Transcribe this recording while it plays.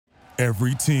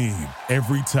Every team,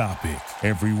 every topic,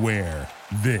 everywhere.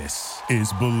 This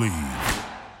is Believe.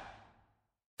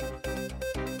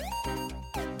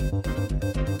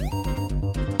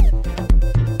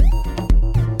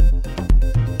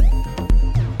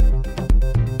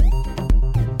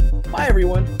 Hi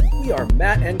everyone, we are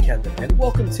Matt and Kevin, and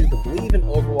welcome to the Believe in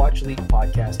Overwatch League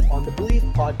podcast on the Believe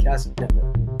Podcast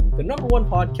Network, the #1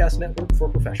 podcast network for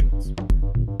professionals.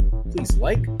 Please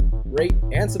like, rate,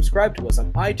 and subscribe to us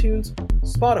on iTunes,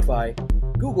 Spotify,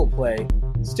 Google Play,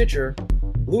 Stitcher,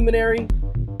 Luminary,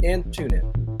 and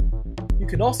TuneIn. You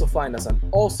can also find us on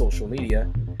all social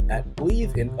media at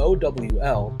Believe in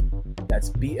OWL, that's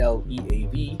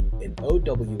BLEAV in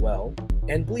OWL,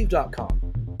 and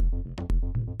Believe.com.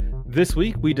 This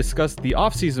week, we discuss the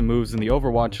off-season moves in the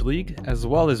Overwatch League, as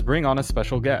well as bring on a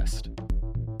special guest.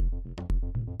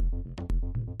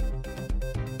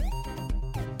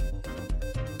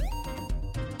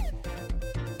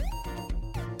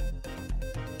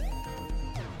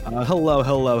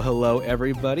 Hello,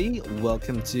 everybody.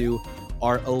 Welcome to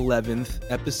our 11th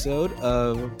episode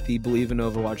of the Believe in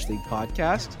Overwatch League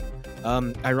podcast.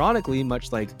 Ironically,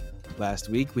 much like last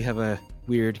week, we have a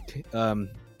weird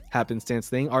happenstance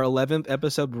thing. Our 11th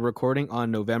episode, we're recording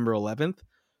on November 11th,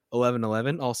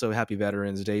 11/11. Also, happy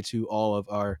Veterans Day to all of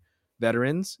our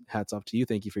veterans. Hats off to you.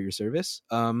 Thank you for your service.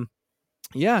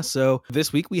 So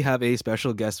this week we have a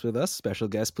special guest with us. Special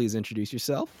guest, please introduce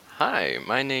yourself. Hi,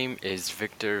 my name is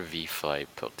Victor V-Flight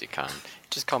Piltikan.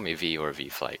 Just call me V or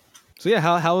V-Flight. So yeah,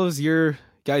 how has your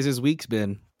guys' weeks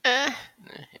been?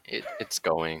 It's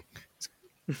going.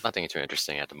 It's nothing too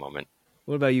interesting at the moment.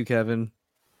 What about you, Kevin?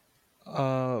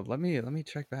 Let me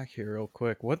check back here real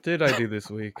quick. What did I do this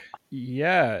week?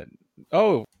 Yeah.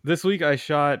 Oh, this week I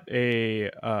shot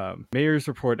a Mayor's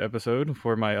Report episode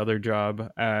for my other job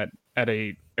at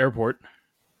a airport.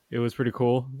 It was pretty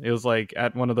cool. It was like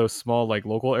at one of those small like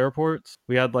local airports.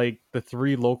 We had like the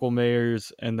 3 local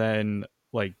mayors and then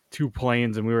like 2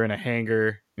 planes, and we were in a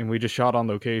hangar and we just shot on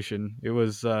location. It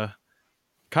was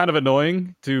kind of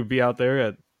annoying to be out there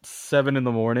at 7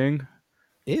 a.m.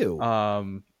 Ew.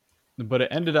 But it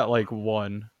ended at like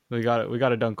 1. We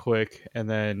got it done quick, and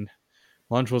then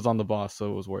lunch was on the boss,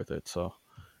 so it was worth it. So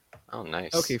Oh,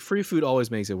 nice. Okay, free food always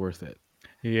makes it worth it.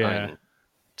 yeah.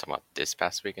 Talking about this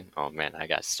past weekend? Oh man, I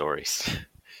got stories.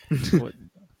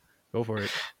 Go for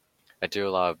it. I do a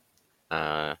lot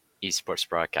of esports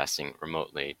broadcasting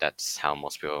remotely. That's how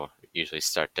most people usually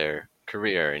start their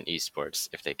career in esports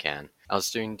if they can. I was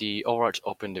doing the Overwatch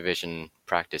Open Division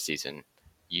practice season,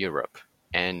 Europe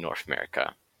and North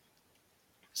America.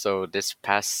 So this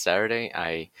past Saturday,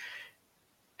 I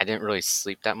didn't really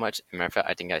sleep that much. As a matter of fact,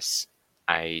 I think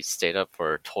I stayed up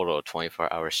for a total of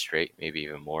 24 hours straight, maybe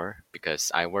even more,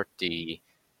 because I worked the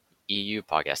EU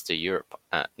podcast, the Europe,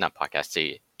 not podcast,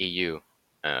 the EU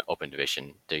Open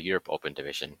Division, the Europe Open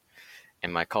Division,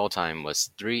 and my call time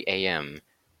was 3 a.m.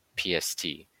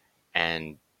 PST,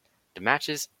 and the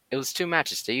matches, it was 2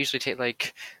 matches. They usually take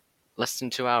like less than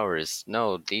 2 hours.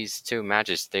 No, these 2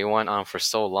 matches, they went on for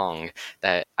so long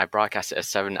that I broadcasted a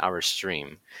 7-hour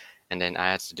stream, and then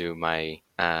I had to do my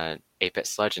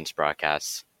Apex Legends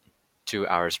broadcast 2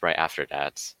 hours right after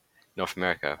that, North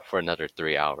America, for another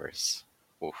 3 hours.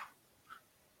 Oof.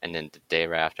 And then the day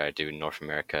right after, I do North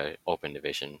America Open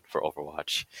Division for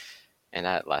Overwatch, and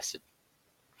that lasted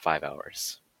 5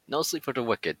 hours. No sleep for the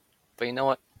wicked, but you know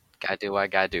what? Gotta do what I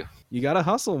gotta do. You gotta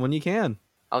hustle when you can.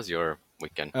 How's your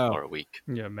weekend or week?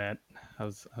 Yeah, Matt.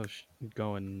 How's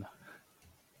going?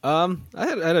 I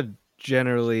had a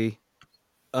generally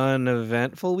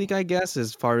uneventful week, I guess,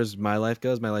 as far as my life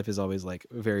goes. My life is always like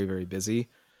very, very busy.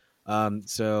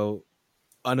 So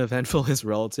uneventful is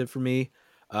relative for me.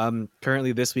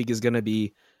 Currently this week is going to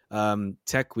be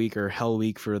tech week or hell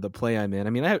week for the play I'm in. I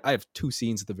mean, I have 2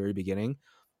 scenes at the very beginning,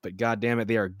 but god damn it,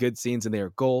 they are good scenes and they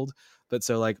are gold. But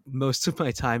so like most of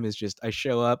my time is just I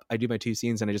show up, I do my 2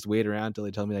 scenes, and I just wait around until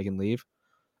they tell me I can leave.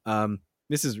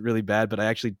 This is really bad, but I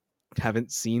actually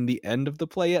haven't seen the end of the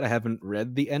play yet. I haven't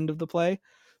read the end of the play.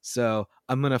 So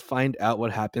I'm going to find out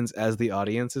what happens as the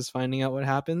audience is finding out what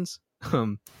happens.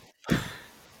 There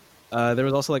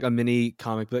was also like a mini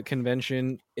comic book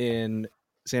convention in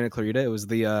Santa Clarita. It was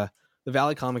the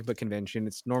Valley Comic Book Convention.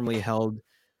 It's normally held,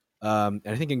 I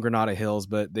think in Granada Hills,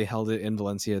 but they held it in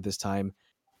Valencia this time.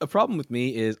 A problem with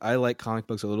me is I like comic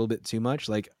books a little bit too much.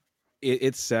 Like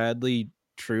it's sadly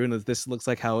true, and this looks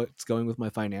like how it's going with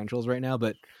my financials right now,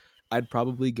 but I'd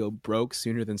probably go broke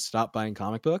sooner than stop buying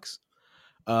comic books.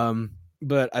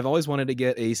 But I've always wanted to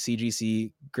get a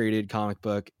CGC graded comic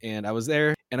book, and I was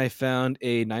there and I found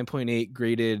a 9.8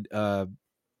 graded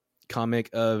comic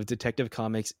of Detective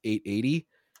Comics 880.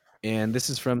 and this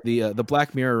is from the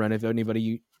Black Mirror run. If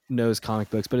anybody knows comic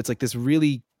books, but it's like this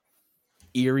really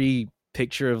eerie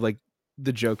picture of like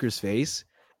the Joker's face,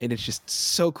 and it's just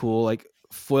so cool, like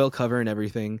foil cover and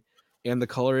everything. And the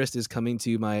colorist is coming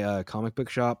to my comic book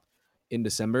shop in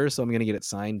December, so I'm gonna get it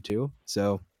signed too.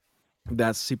 So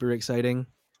that's super exciting.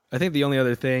 I think the only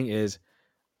other thing is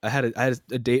I had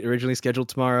a date originally scheduled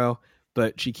tomorrow,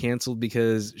 but she canceled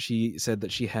because she said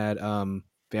that she had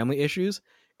family issues.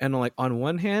 And like on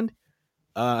one hand,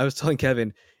 I was telling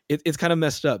Kevin, it's kind of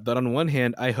messed up, but on one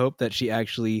hand, I hope that she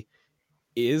actually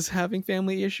is having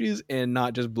family issues and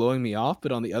not just blowing me off.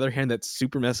 But on the other hand, that's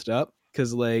super messed up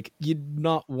because like you'd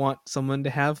not want someone to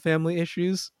have family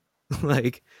issues.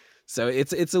 Like, so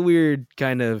it's a weird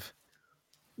kind of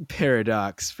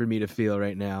paradox for me to feel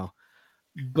right now.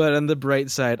 But on the bright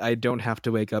side, I don't have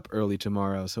to wake up early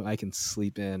tomorrow, so I can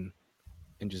sleep in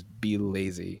and just be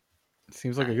lazy.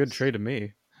 Seems like a good Nice. trade to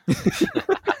me.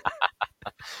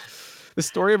 The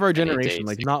story of our Any generation, days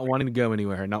like you not wanting to go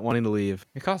anywhere, not wanting to leave.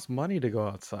 It costs money to go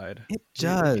outside. It We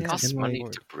does. can't costs get money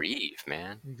bored. to breathe,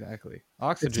 man. Exactly.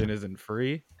 Oxygen isn't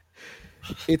free.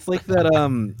 It's like that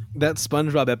that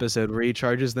SpongeBob episode where he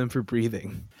charges them for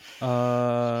breathing.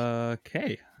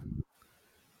 Okay.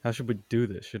 How should we do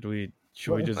this? Should we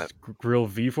just grill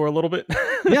V for a little bit?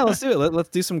 Yeah, let's do it. Let's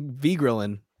do some V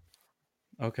grilling.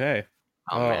 Okay.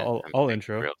 Oh man, I'll I'm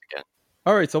intro. grilled again.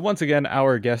 All right, so once again,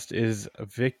 our guest is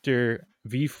Victor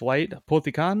V Flight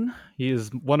Potikan. He is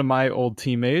one of my old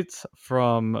teammates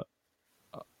from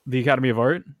the Academy of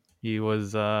Art. He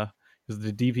was the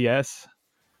DPS.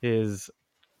 His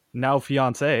now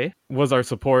fiance was our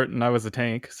support, and I was a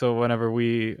tank. So whenever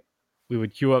we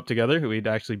would queue up together, we'd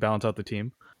actually balance out the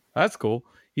team. That's cool.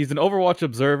 He's an Overwatch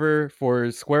observer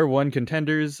for Square One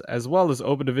contenders, as well as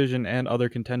Open Division and other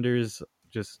contenders,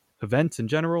 just events in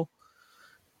general.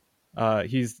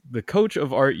 He's the coach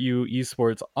of ArtU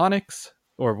Esports Onyx,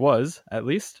 or was at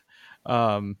least.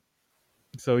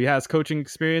 So he has coaching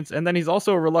experience, and then he's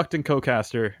also a reluctant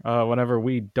co-caster whenever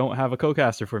we don't have a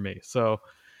co-caster for me. So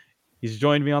he's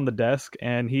joined me on the desk,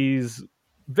 and he's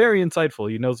very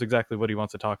insightful. He knows exactly what he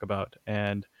wants to talk about,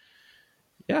 and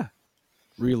yeah.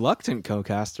 Reluctant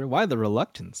co-caster. Why the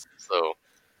reluctance? So, all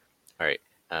right,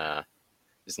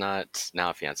 it's not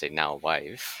now fiance, now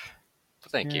wife.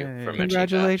 But thank you Yay. for mentioning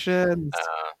Congratulations.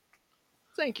 that.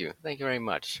 Thank you very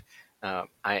much. I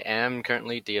am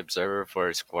currently the observer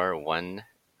for Square One,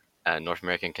 North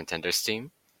American Contenders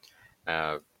team.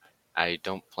 I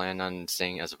don't plan on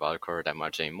staying as a wildcard that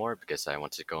much anymore because I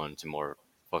want to go into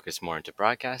focus more into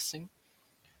broadcasting.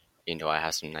 You know, I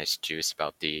have some nice juice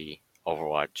about the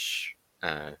Overwatch,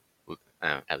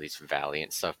 at least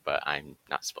Valiant stuff, but I'm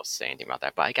not supposed to say anything about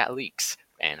that. But I got leaks,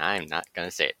 and I'm not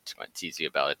gonna say it. Just gonna tease you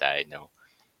about it that I know.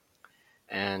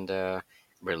 And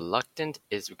reluctant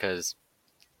is because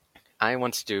I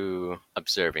want to do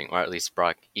observing, or at least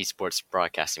esports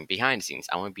broadcasting behind the scenes.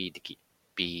 I want to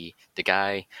be the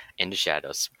guy in the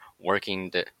shadows,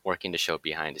 working the show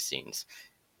behind the scenes.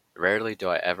 Rarely do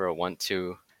I ever want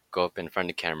to go up in front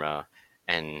of the camera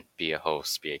and be a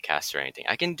host, be a caster, or anything.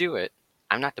 I can do it.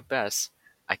 I'm not the best.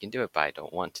 I can do it, but I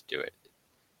don't want to do it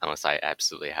unless I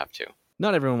absolutely have to.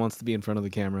 Not everyone wants to be in front of the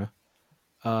camera.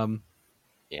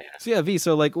 Yeah. So yeah, V.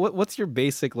 So like, what's your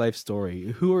basic life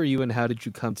story? Who are you, and how did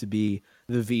you come to be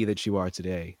the V that you are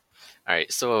today? All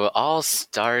right, so it all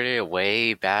started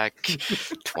way back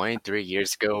 23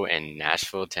 years ago in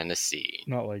Nashville, Tennessee.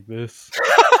 Not like this.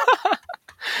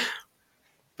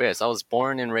 But yes, I was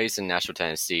born and raised in Nashville,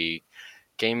 Tennessee.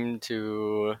 Came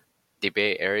to the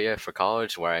Bay Area for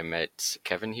college where I met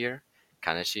Kevin here.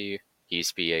 Kanashi. He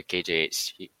used to be a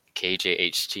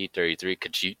KJHT 33,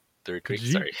 Khajiit?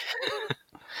 sorry.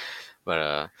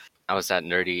 But I was that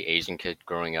nerdy Asian kid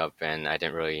growing up, and I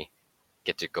didn't really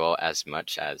get to go out as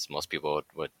much as most people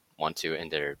would want to in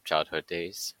their childhood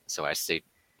days. So I stayed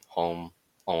home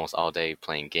almost all day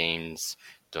playing games,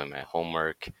 doing my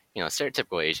homework,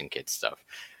 stereotypical Asian kid stuff.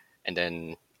 And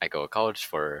then I go to college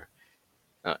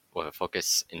with a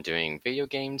focus in doing video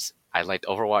games. I liked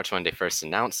Overwatch when they first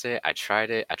announced it. I tried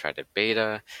the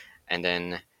beta, and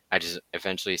then I just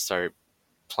eventually started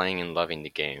playing and loving the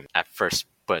game at first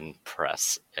button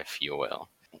press, if you will.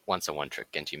 Once a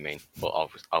one-trick Genji main will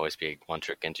always be a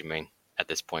one-trick Genji main at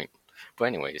this point. But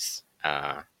anyways,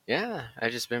 yeah,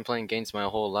 I've just been playing games my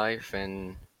whole life,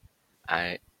 and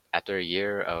after a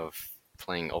year of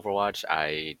playing Overwatch,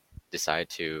 I decided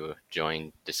to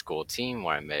join the school team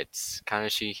where I met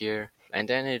Kanashi here. And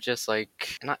then it just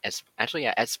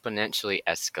exponentially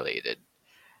escalated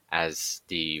as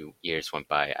the years went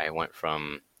by. I went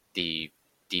from the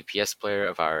DPS player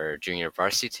of our junior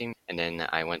varsity team, and then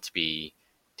I went to be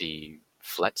the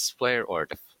flex player or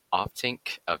the off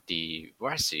tank of the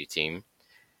varsity team.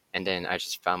 And then I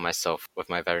just found myself with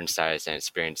my veteran status and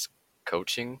experience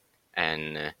coaching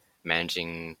and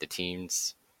managing the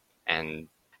teams. And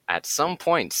at some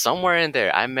point, somewhere in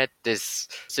there, I met this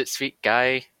 6 feet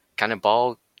guy, kind of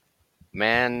bald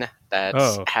man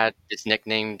that's Oh, had this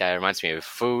nickname that reminds me of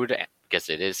food because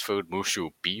it is food,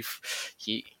 Mushu beef.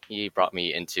 He brought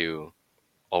me into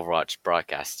Overwatch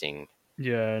broadcasting.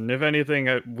 yeah. And if anything,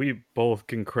 we both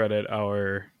can credit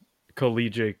our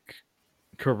collegiate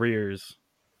careers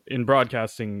in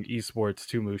broadcasting esports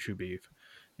to Mushu Beef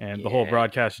and the whole Yeah,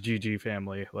 broadcast GG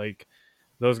family. Like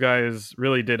those guys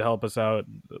really did help us out,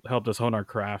 helped us hone our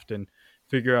craft and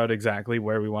figure out exactly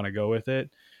where we want to go with it.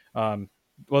 Um,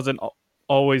 wasn't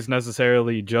always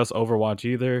necessarily just Overwatch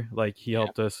either. Like he yeah.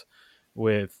 helped us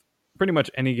with pretty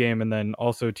much any game, and then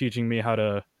also teaching me how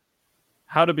to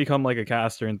become like a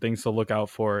caster and things to look out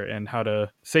for and how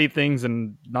to say things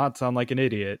and not sound like an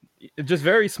idiot. Just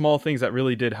very small things that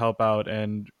really did help out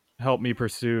and help me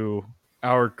pursue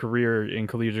our career in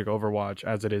collegiate Overwatch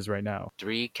as it is right now.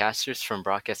 3 casters from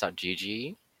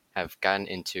broadcast.gg have gotten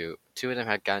into, 2 of them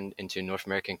had gotten into North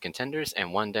American contenders,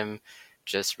 and one of them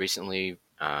just recently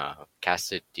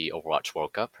casted the Overwatch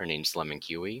World Cup. Her name's Lemon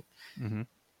Kiwi. Mm-hmm.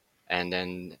 And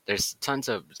then there's tons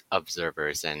of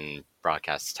observers and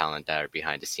broadcast talent that are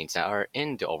behind the scenes that are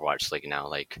in the Overwatch League now,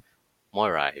 like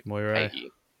Moirai,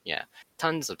 Peggy. Yeah,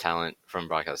 tons of talent from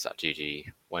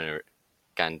broadcast.gg when they're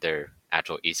gotten their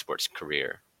actual esports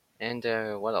career. And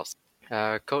what else?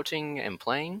 Coaching and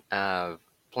playing.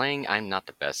 Playing, I'm not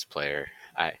the best player.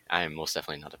 I am most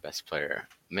definitely not the best player.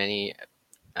 Many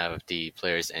of the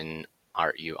players in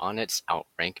RU Onyx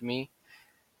outrank me.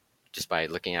 Just by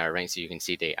looking at our ranks, you can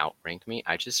see they outrank me.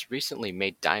 I just recently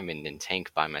made Diamond and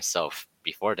Tank by myself.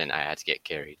 Before then, I had to get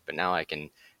carried, but now I can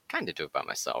kind of do it by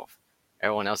myself.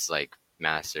 Everyone else is like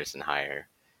Masters and higher.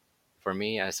 For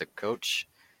me, as a coach,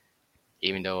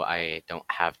 even though I don't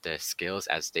have the skills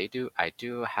as they do, I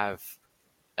do have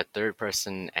a third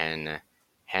person and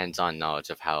hands-on knowledge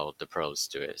of how the pros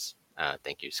do it.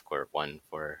 Thank you, Square One,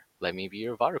 for letting me be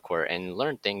your Core and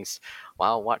learn things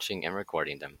while watching and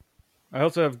recording them. I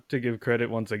also have to give credit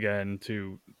once again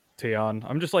to Taeyeon.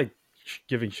 I'm just like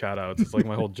giving shout outs. It's like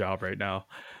my whole job right now.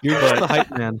 You're just the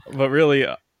hype man. But really,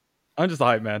 I'm just a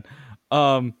hype man.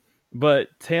 But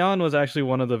Taeyeon was actually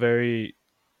one of the very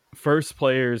first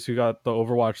players who got the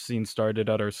Overwatch scene started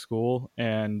at our school,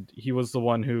 and he was the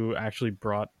one who actually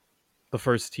brought the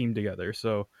first team together.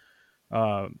 So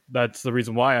that's the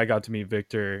reason why I got to meet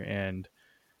Victor and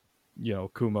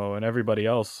Kumo and everybody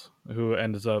else who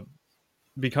ends up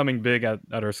becoming big at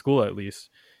our school. At least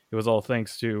it was all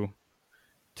thanks to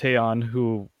Taeyeon,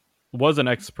 who was an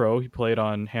ex-pro. He played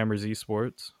on Hammers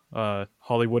Esports,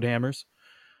 Hollywood Hammers,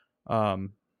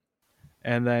 and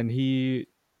then he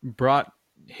brought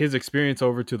his experience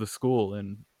over to the school,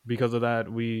 and because of that,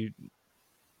 we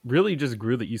really just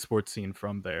grew the esports scene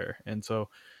from there. And so,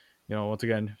 once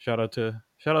again, shout out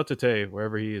to Tay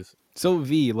wherever he is. So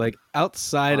V, like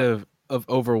outside of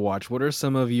Overwatch, what are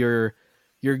some of your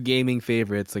gaming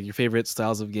favorites, like your favorite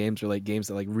styles of games or like games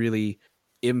that like really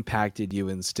impacted you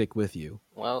and stick with you?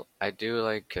 Well, I do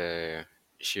like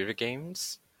shooter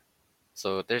games.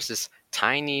 So there's this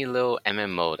tiny little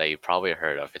MMO that you probably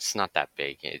heard of. It's not that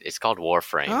big. It's called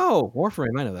Warframe. Oh,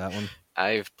 Warframe, I know that one.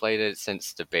 I've played it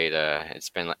since the beta. It's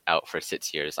been out for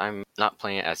 6 years. I'm not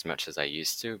playing it as much as I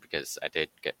used to because I did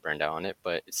get burned out on it,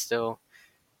 but it's still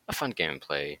a fun game to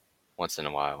play once in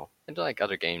a while. I do like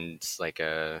other games like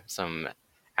some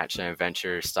action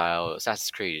adventure style.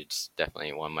 Assassin's Creed is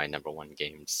definitely one of my number one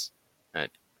games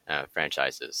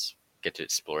franchises. Get to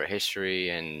explore history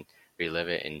and relive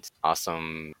it in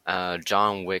awesome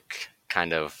John Wick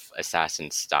kind of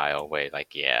assassin style way.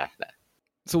 Like, yeah,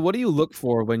 So what do you look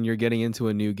for when you're getting into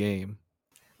a new game?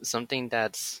 something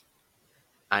that's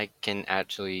I can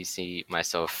actually see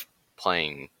myself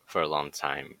playing for a long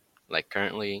time. Like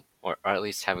currently, or at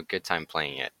least have a good time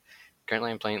playing it.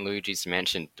 Currently, I'm playing Luigi's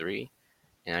Mansion 3,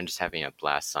 and I'm just having a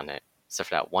blast on it. Except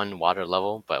for that one water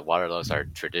level, but water levels are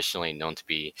traditionally known to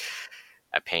be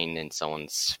a pain in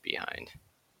someone's behind.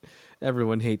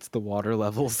 Everyone hates the water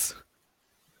levels.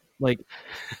 Like,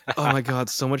 oh my god,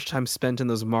 so much time spent in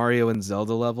those Mario and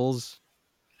Zelda levels.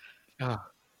 Ah,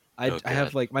 I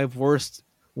have like my worst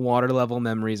water level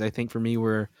memories, I think for me,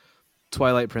 were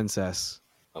Twilight Princess.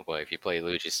 Oh boy, if you play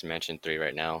Luigi's Mansion 3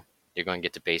 right now, you're going to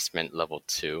get to basement level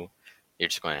 2. You're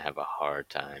just going to have a hard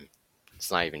time.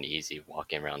 It's not even easy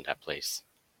walking around that place.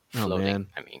 Oh, Floating, man.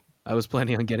 I mean. I was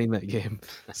planning on getting that game.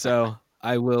 So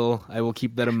I will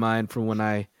keep that in mind for when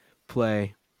I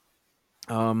play.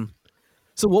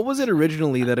 So what was it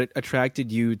originally that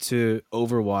attracted you to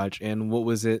Overwatch, and what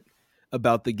was it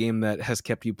about the game that has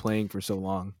kept you playing for so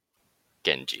long?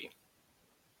 Genji.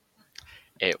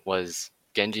 It was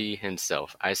Genji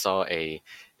himself. I saw a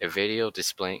video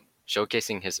displaying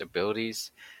showcasing his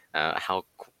abilities.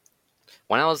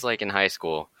 When I was like in high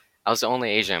school, I was the only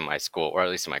Asian in my school, or at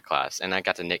least in my class, and I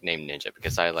got the nickname Ninja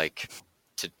because I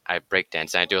break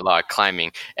dance and I do a lot of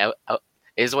climbing. It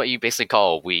is what you basically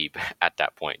call a weeb at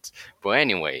that point. But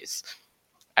anyways,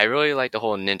 I really like the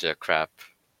whole ninja crap.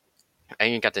 I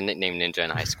even got the nickname Ninja in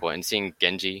high school, and seeing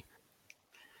Genji,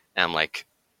 and I'm like,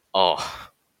 oh,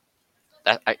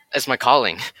 that's my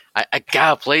calling. I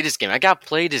gotta play this game. I gotta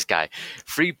play this guy.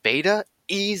 Free beta,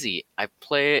 easy. I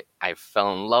play it. I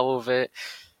fell in love with it.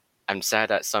 I'm sad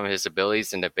that some of his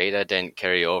abilities in the beta didn't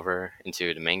carry over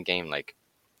into the main game. Like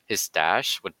his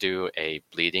dash would do a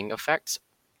bleeding effect.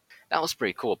 That was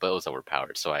pretty cool, but it was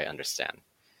overpowered, so I understand.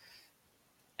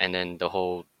 And then the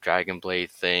whole Dragon Blade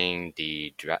thing,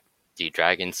 the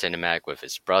dragon cinematic with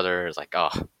his brother, is like,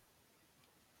 oh,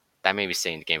 that made me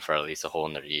stay in the game for at least a whole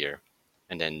another year.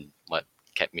 And then what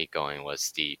kept me going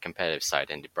was the competitive side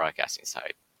and the broadcasting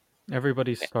side.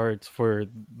 Everybody starts for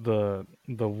the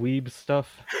weeb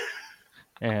stuff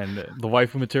and the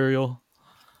waifu material,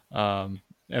 and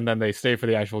then they stay for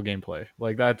the actual gameplay.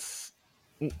 Like that's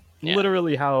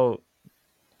literally how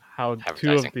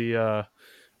two of the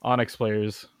Onyx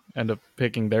players end up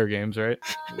picking their games, right?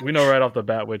 We know right off the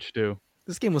bat which two.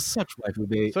 This game was such waifu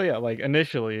bait. So yeah, like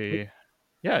initially,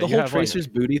 yeah, the whole Tracer's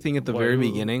booty thing at the very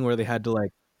beginning, where they had to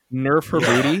like nerf her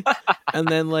booty, and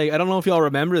then like I don't know if y'all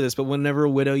remember this, but whenever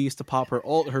Widow used to pop her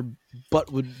ult, her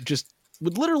butt would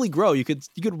literally grow. You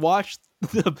could watch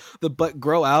the butt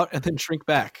grow out and then shrink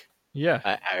back. Yeah,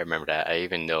 I remember that. I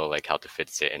even know like how to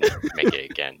fix it and make it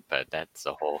again. But that's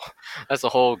a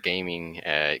whole gaming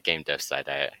game dev side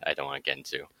I don't want to get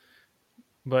into.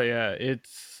 But yeah,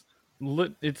 it's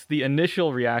the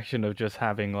initial reaction of just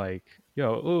having like,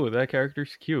 yo, ooh, that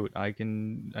character's cute. I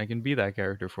can be that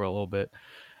character for a little bit,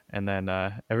 and then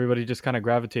everybody just kind of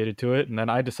gravitated to it. And then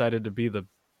I decided to be the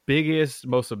biggest,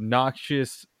 most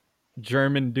obnoxious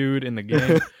German dude in the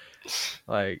game.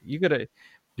 Like you could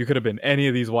have been any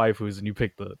of these waifus, and you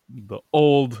picked the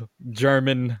old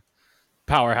German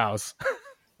powerhouse.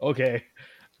 Okay,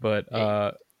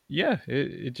 but yeah,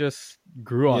 it just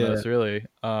grew on us, really.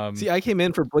 See, I came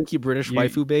in for blinky British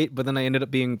waifu bait, but then I ended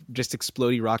up being just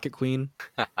Explodey Rocket Queen.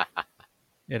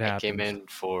 It happens.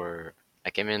 I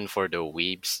came in for the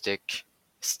weeb stick,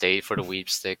 stayed for the weeb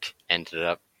stick, ended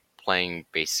up being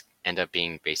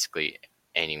basically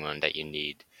anyone that you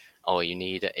need. Oh, you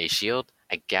need a shield?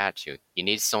 I got you. You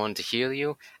need someone to heal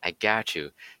you? I got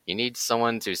you. You need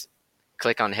someone to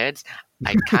click on heads?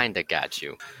 I kinda got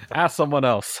you. Ask someone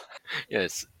else.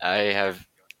 Yes, I have.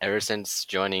 Ever since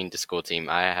joining the school team,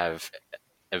 I have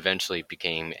eventually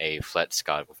became a flex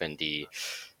god within the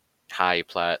high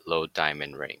plat, low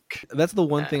diamond rank. That's the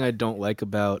one thing I don't like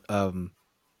about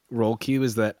roll queue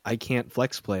is that I can't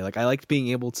flex play. Like I liked being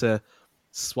able to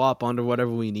swap onto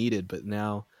whatever we needed, but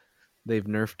now they've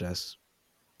nerfed us.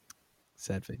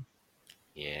 Sad thing.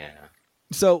 Yeah.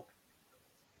 So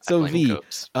V,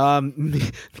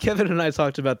 Kevin and I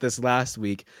talked about this last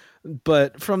week,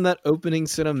 but from that opening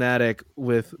cinematic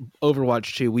with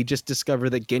Overwatch 2, we just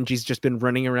discovered that Genji's just been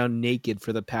running around naked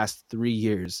for the past 3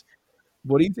 years.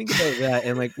 What do you think about that?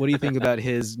 And like, what do you think about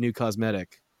his new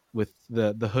cosmetic with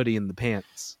the hoodie and the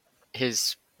pants?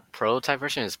 His prototype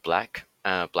version is black.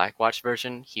 Black Watch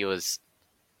version, he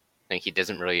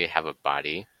doesn't really have a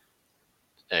body,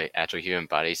 an actual human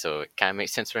body, so it kind of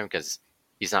makes sense for him because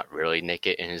he's not really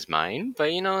naked in his mind,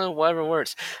 but whatever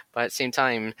works. But at the same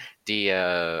time,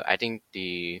 I think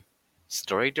the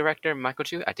story director, Michael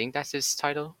Chu, I think that's his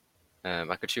title.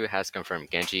 Michael Chu has confirmed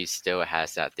Genji still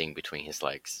has that thing between his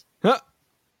legs. Huh.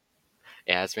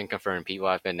 It has been confirmed. People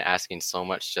have been asking so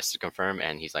much just to confirm,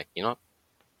 and he's like,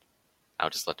 I'll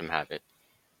just let them have it.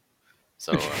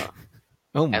 So,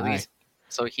 oh my. At least,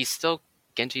 so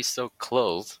Genji's still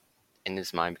clothed in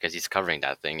his mind because he's covering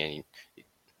that thing, and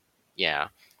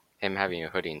him having a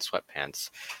hoodie and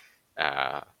sweatpants,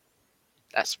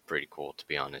 that's pretty cool, to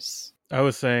be honest. I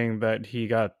was saying that he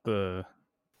got the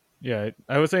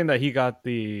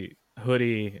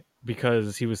hoodie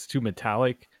because he was too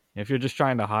metallic. If you're just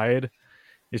trying to hide,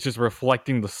 it's just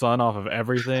reflecting the sun off of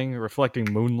everything,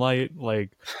 reflecting moonlight,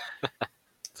 like.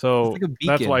 So like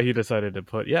that's why he decided to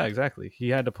put. Yeah, exactly. He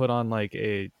had to put on like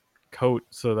a coat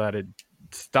so that it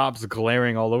stops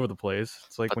glaring all over the place.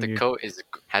 It's like coat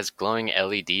has glowing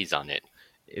LEDs on it.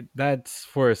 That's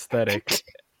for aesthetic.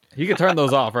 He could turn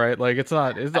those off, right? Like it's the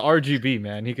RGB,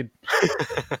 man. He could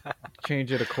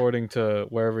change it according to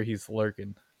wherever he's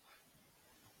lurking.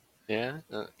 Yeah,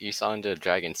 you saw in the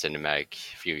Dragon cinematic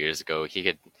a few years ago. He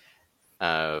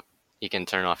can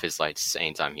turn off his lights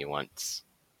anytime he wants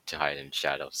to hide in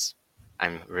shadows.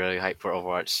 I'm really hyped for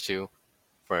Overwatch 2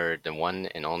 for the one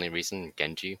and only reason,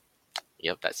 Genji.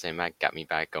 Yep, that cinematic got me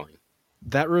back going.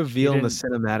 That reveal in the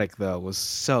didn't- cinematic though was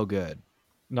so good.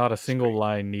 Not a single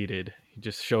line needed. He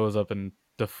just shows up and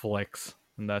deflects,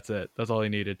 and that's it. That's all he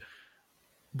needed.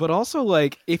 But also,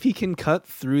 like, if he can cut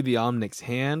through the Omnic's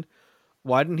hand,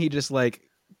 why didn't he just like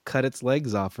cut its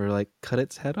legs off or like cut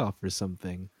its head off or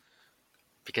something?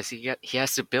 Because he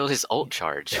has to build his ult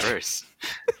charge first.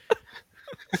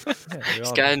 Yeah,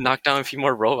 He's got to knock down a few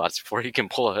more robots before he can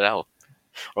pull it out,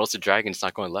 or else the dragon's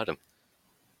not going to let him.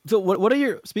 So, what are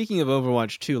your, speaking of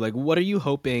Overwatch 2, like, what are you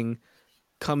hoping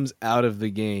comes out of the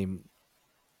game?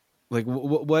 Like,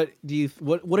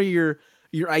 what are your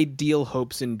ideal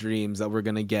hopes and dreams that we're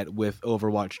gonna get with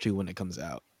Overwatch 2 when it comes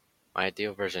out? My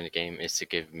ideal version of the game is to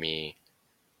give me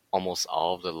almost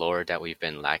all of the lore that we've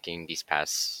been lacking these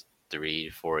past 3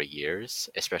 to 4 years,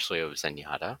 especially of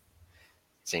Zenyatta.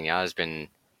 Zenyatta's been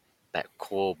that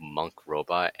cool monk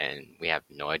robot, and we have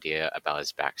no idea about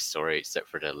his backstory except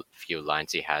for the few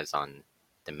lines he has on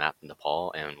the map in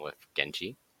Nepal and with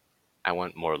Genji. I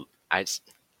want more. I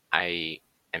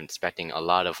am expecting a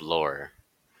lot of lore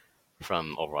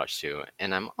from Overwatch 2,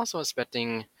 and I'm also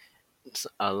expecting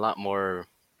a lot more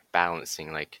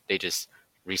balancing. Like they just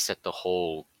reset the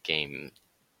whole game,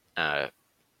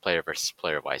 player versus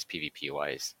player wise, PvP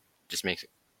wise. Just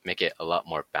make it a lot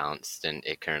more balanced than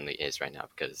it currently is right now,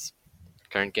 because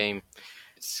current game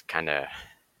it's kind of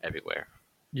everywhere.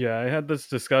 Yeah, I had this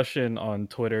discussion on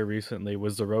Twitter recently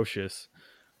with Zerocious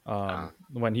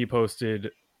when he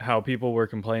posted how people were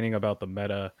complaining about the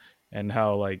meta and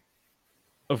how, like,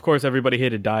 of course, everybody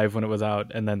hated Dive when it was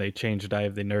out, and then they changed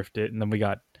Dive, they nerfed it, and then we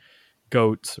got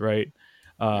Goats, right?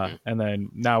 And then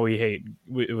now it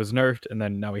was nerfed, and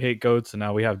then now we hate Goats, and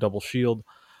now we have Double Shield.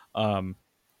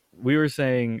 We were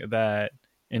saying that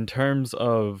in terms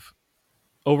of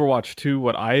Overwatch 2,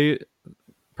 what I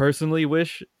personally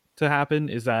wish to happen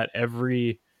is that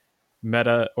every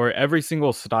meta or every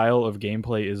single style of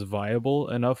gameplay is viable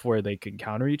enough where they can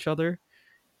counter each other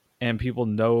and people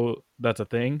know that's a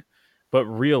thing. But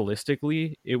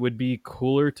realistically, it would be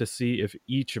cooler to see if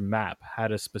each map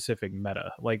had a specific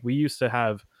meta. Like we used to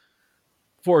have,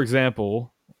 for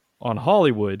example, on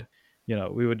Hollywood,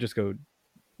 we would just go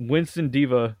Winston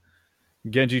D.Va,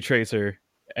 Genji Tracer,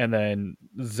 and then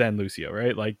Zen Lucio,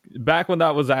 right? Like back when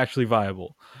that was actually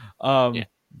viable.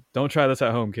 Don't try this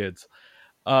at home, kids.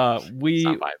 It's not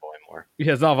viable anymore.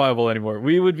 Yeah, it's not viable anymore.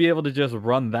 We would be able to just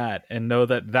run that and know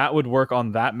that would work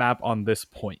on that map on this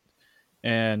point.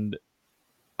 And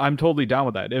I'm totally down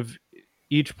with that. If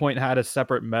each point had a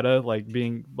separate meta, like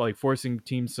being like forcing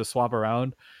teams to swap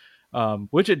around,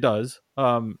 which it does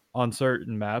on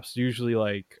certain maps, usually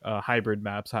like hybrid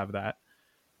maps have that.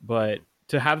 But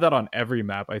to have that on every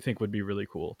map, I think would be really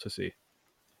cool to see.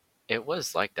 It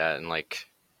was like that in like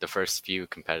the first few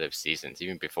competitive seasons,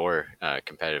 even before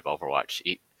competitive Overwatch.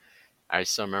 I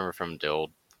still remember from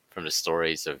the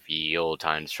stories of the old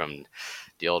times from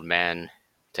the old man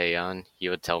Taeyeon. He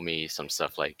would tell me some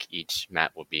stuff like each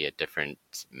map would be a different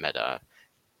meta.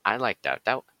 I like that.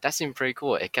 That seemed pretty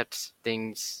cool. It kept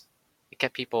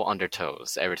people on their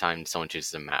toes every time someone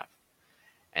chooses a map.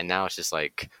 And now it's just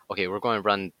like, okay, we're going to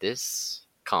run this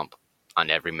comp on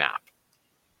every map.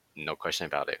 No question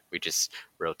about it. We just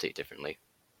rotate differently.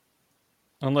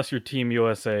 Unless you're Team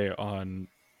USA on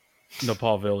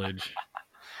Nepal Village.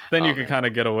 Then you can kind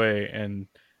of get away and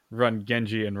run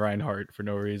Genji and Reinhardt for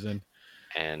no reason.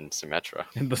 And Symmetra.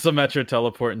 And the Symmetra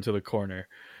teleport into the corner.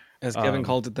 As Kevin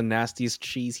called it, the nastiest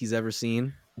cheese he's ever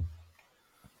seen.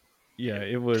 Yeah,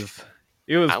 it was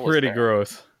pretty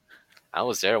gross. I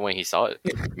was there when he saw it.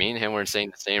 Me and him were in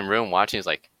the same room watching. He's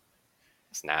like,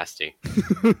 it's nasty.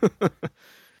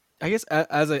 I guess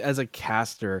as a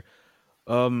caster,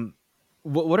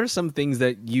 what are some things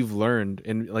that you've learned?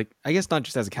 And like, I guess not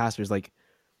just as a caster, like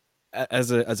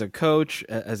as a coach,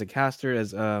 as a caster,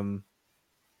 as an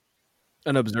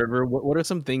observer. What are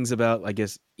some things about, I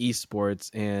guess, esports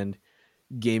and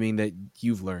gaming that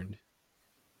you've learned?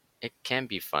 It can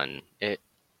be fun. It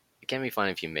can be fun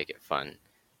if you make it fun.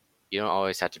 You don't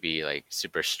always have to be like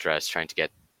super stressed trying to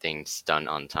get things done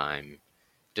on time.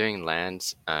 Doing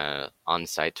LANs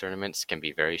on-site tournaments can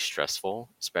be very stressful,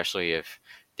 especially if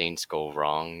things go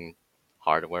wrong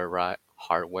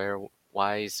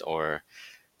hardware-wise, or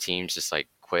teams just like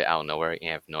quit out of nowhere and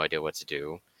you have no idea what to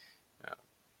do.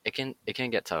 it can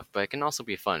get tough, but it can also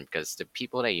be fun because the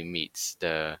people that you meet,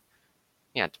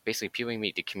 basically people you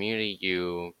meet, the community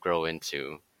you grow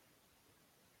into,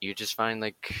 you just find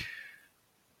like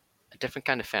a different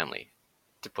kind of family,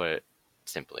 to put it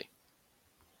simply.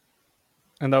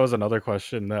 And that was another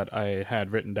question that I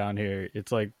had written down here.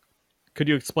 It's like, could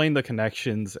you explain the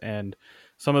connections and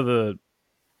some of the,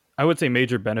 I would say,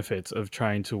 major benefits of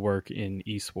trying to work in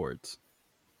esports?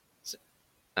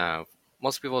 Uh,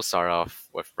 Most people start off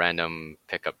with random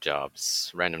pickup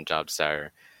jobs, random jobs that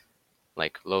are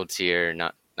like low tier,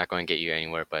 not going to get you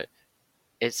anywhere, but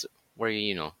it's where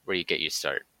where you get your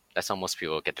start. That's how most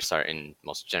people get their start in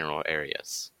most general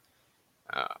areas.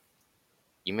 Uh,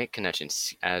 you make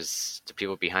connections as the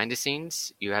people behind the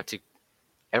scenes.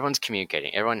 Everyone's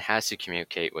communicating. Everyone has to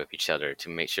communicate with each other to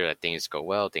make sure that things go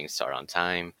well, things start on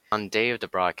time. On day of the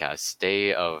broadcast,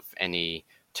 day of any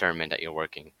tournament that you're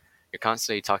working, you're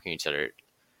constantly talking to each other.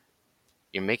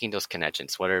 You're making those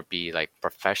connections, whether it be like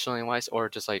professionally wise or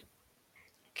just like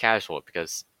casual,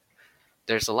 because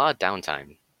there's a lot of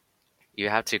downtime. You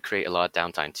have to create a lot of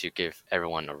downtime to give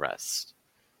everyone a rest.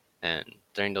 And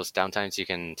during those downtimes, you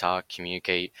can talk,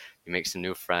 communicate, you make some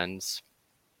new friends.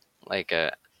 Like,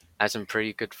 I have some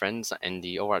pretty good friends in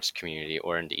the Overwatch community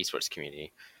or in the esports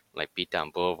community, like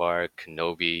Beatdown Boulevard,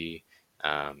 Kenobi,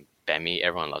 Bemi.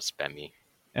 Everyone loves Bemi.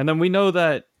 And then we know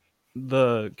that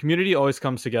the community always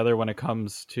comes together when it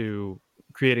comes to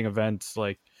creating events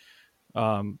like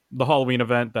the Halloween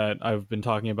event that I've been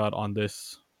talking about on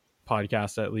this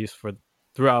podcast, at least for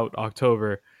throughout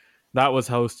October. That was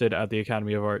hosted at the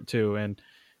Academy of Art too. And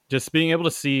just being able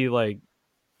to see, like,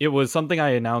 it was something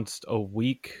I announced a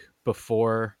week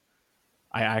before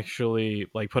I actually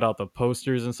like put out the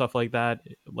posters and stuff like that,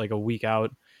 like a week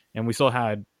out. And we still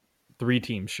had 3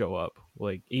 teams show up,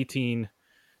 like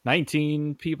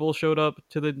 19 people showed up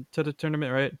to the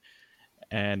tournament, right?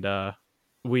 And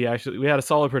we had a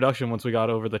solid production once we got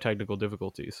over the technical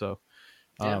difficulty. So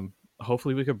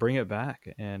hopefully we could bring it back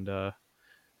and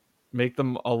make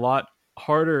them a lot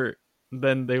harder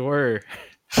than they were.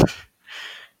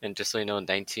 And just so you know,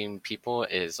 19 people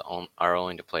are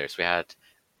only the players. We had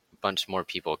a bunch more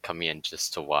people coming in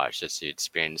just to watch, just to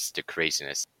experience the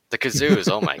craziness. The kazoos,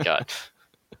 oh my god.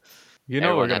 You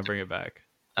know we're going to bring it back.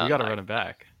 We got to run it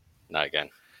back. Not again.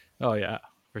 Oh, yeah,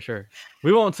 for sure.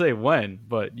 We won't say when,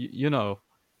 but you know.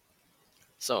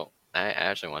 So, I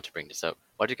actually want to bring this up.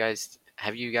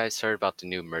 Have you guys heard about the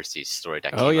new Mercy story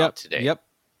that came out today? Yep.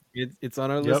 It's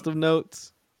on our list of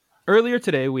notes. Earlier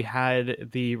today, we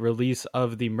had the release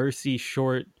of the Mercy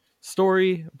short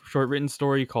written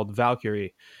story called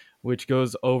Valkyrie, which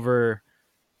goes over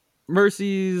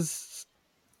Mercy's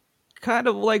kind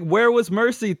of like, where was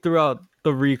Mercy throughout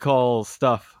the recall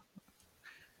stuff?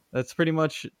 That's pretty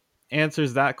much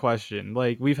answers that question.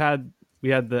 Like, we had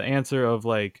the answer of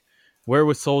like, where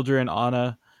was Soldier and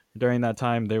Ana during that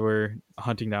time they were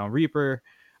hunting down Reaper.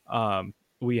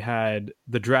 We had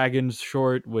the Dragons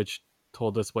short, which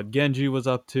told us what Genji was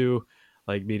up to,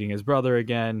 like meeting his brother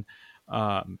again.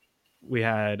 We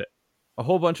had a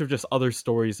whole bunch of just other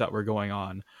stories that were going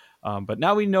on. But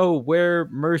now we know where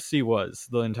Mercy was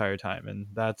the entire time, and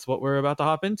that's what we're about to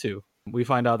hop into. We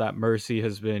find out that Mercy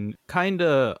has been kind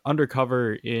of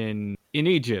undercover in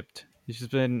Egypt. She's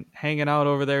been hanging out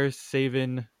over there,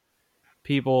 saving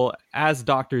people as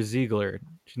Dr. Ziegler.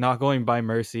 She's not going by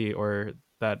Mercy or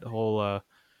that whole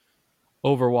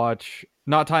Overwatch,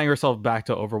 not tying herself back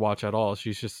to Overwatch at all.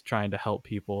 She's just trying to help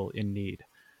people in need.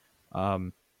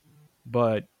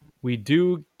 But we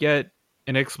do get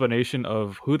an explanation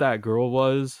of who that girl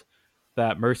was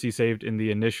that Mercy saved in the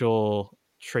initial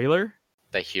trailer.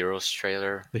 The Heroes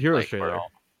trailer. The Heroes trailer.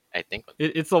 I think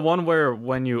it's the one where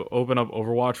when you open up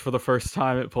Overwatch for the first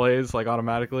time, it plays like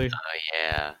automatically. Oh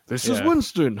yeah. This is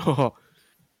Winston.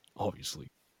 Obviously.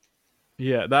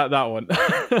 Yeah, that one.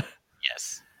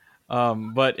 Yes.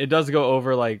 But it does go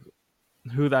over like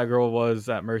who that girl was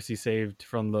that Mercy saved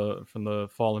from the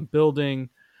fallen building.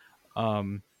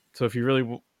 So if you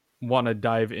really want to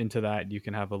dive into that, you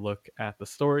can have a look at the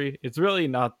story. It's really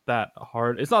not that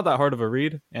hard. It's not that hard of a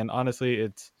read, and honestly,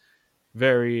 it's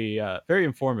very very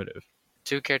informative.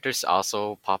 2 characters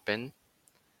also pop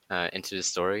into the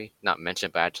story, not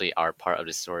mentioned, but actually are part of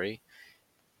the story.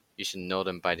 You should know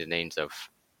them by the names of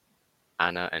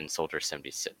Ana and Soldier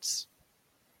 76.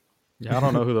 Yeah, I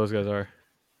don't know who those guys are.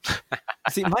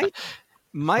 See,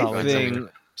 my thing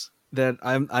that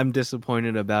I'm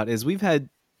disappointed about is we've had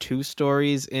 2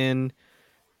 stories in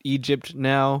Egypt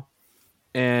now,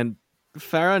 and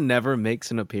Pharah never makes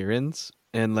an appearance.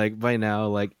 And like by now,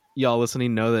 like y'all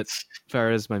listening know that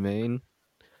Pharah is my main.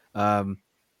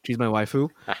 She's my waifu.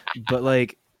 But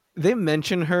like they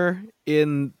mention her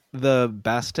in the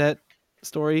Bastet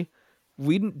story.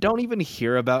 We don't even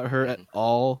hear about her at Mhm.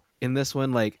 all in this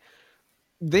one. Like,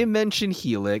 they mention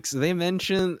Helix, they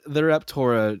mention the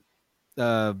Raptora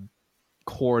uh,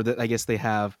 core that I guess they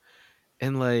have,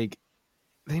 and like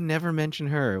they never mention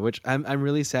her, which I'm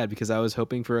really sad because I was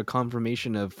hoping for a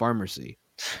confirmation of Pharmacy.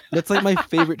 That's like my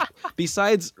favorite.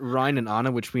 Besides Ryan and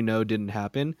Anna, which we know didn't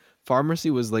happen,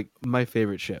 Pharmacy was like my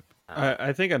favorite ship.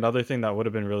 I think another thing that would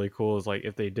have been really cool is like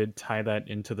if they did tie that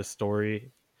into the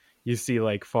story. You see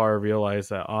like Farah realize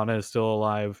that Anna is still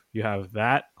alive. You have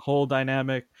that whole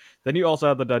dynamic. Then you also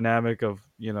have the dynamic of,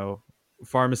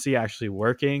 Pharmacy actually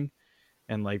working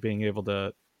and like being able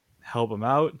to help him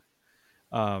out.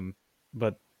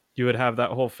 But you would have that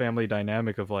whole family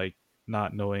dynamic of like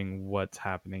not knowing what's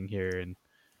happening here and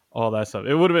all that stuff.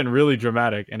 It would have been really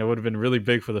dramatic and it would have been really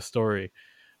big for the story.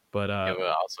 But It would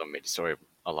also make the story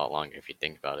a lot longer if you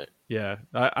think about it. yeah,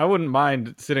 I wouldn't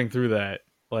mind sitting through that.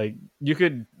 Like you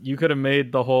could have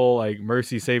made the whole like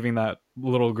Mercy saving that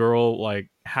little girl like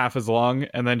half as long,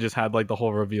 and then just had like the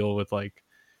whole reveal with like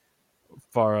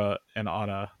Farah and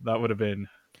Anna. That would have been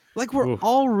Like, we're oof.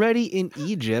 already in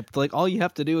Egypt. Like, all you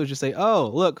have to do is just say, "Oh,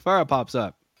 look, Farah pops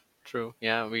up." True.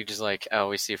 Yeah, we just like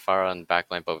we see Farah on the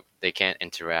backline, but they can't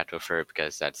interact with her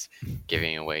because that's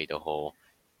giving away the whole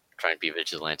trying to be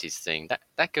vigilantes thing.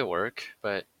 That could work,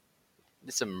 but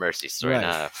it's a Mercy story, Right.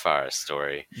 not a Farah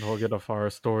story. We'll get a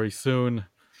Farah story soon.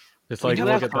 It's We like do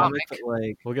we'll have get a that. comic. But,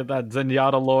 like, We'll get that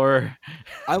Zenyatta lore.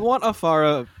 I want a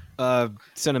Farah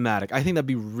cinematic. I think that'd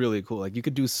be really cool. Like, you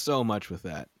could do so much with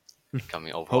that.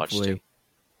 Coming Overwatch Hopefully.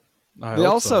 2. I They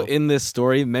hope also so. in this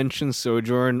story mention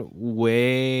Sojourn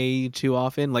way too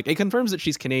often. Like, it confirms that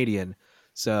she's Canadian,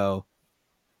 so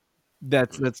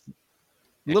that's a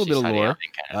little bit She's of hiding lore. out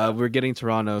in Canada. We're getting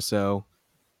Toronto, so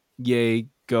yay,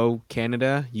 go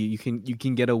Canada! You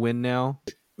can get a win now.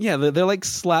 Yeah, they're like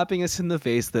slapping us in the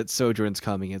face that Sojourn's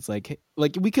coming. It's like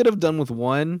we could have done with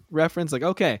one reference, like,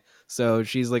 okay, so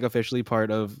she's like officially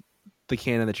part of the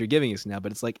canon that you're giving us now.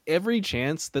 But it's like every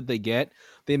chance that they get,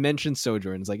 they mention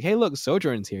Sojourn. It's like, hey, look,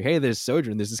 Sojourn's here. Hey, there's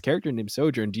Sojourn. There's this character named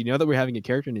Sojourn. Do you know that we're having a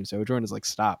character named Sojourn? It's like,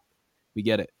 stop. We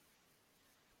get it.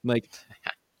 Like,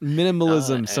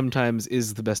 minimalism Uh, sometimes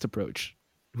is the best approach.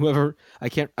 Whoever I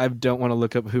don't want to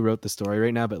look up who wrote the story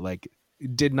right now, but like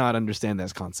did not understand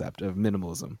this concept of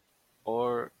minimalism.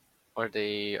 or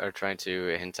they are trying to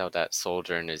hint out that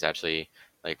Sojourn is actually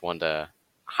like one of the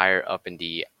higher up in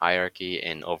the hierarchy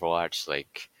in Overwatch,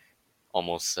 like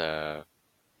almost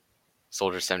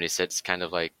Soldier 76 kind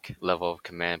of like level of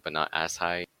command, but not as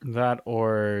high. That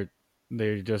or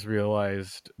they just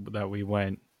realized that we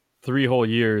went 3 whole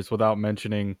years without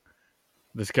mentioning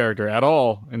this character at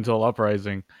all until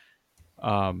Uprising.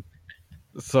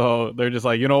 So they're just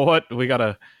like, you know what? We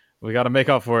gotta make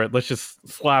up for it. Let's just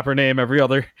slap her name every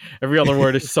other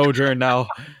word is Sojourn now.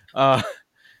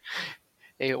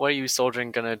 Hey, what are you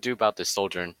Sojourn gonna do about this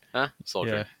Sojourn? Huh?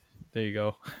 Sojourn. Yeah, there you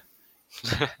go.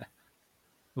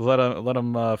 Let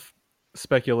them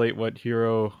speculate what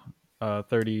Hero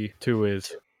 32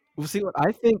 is. We'll see what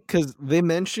I think, because they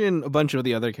mention a bunch of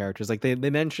the other characters. Like they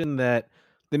mention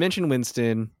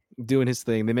Winston doing his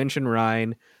thing. They mention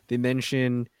Ryan. They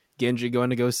mention Genji going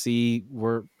to go see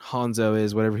where Hanzo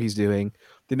is, whatever he's doing.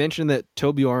 They mention that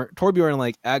Torbjorn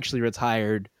like actually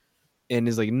retired and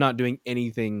is like not doing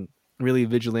anything really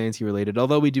vigilante related.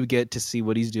 Although we do get to see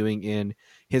what he's doing in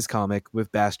his comic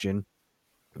with Bastion.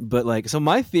 But like, so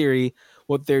my theory,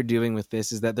 what they're doing with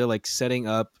this is that they're like setting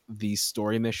up these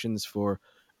story missions for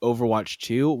Overwatch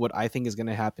 2. What I think is going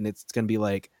to happen, it's going to be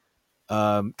like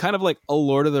kind of like a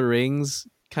Lord of the Rings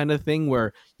kind of thing,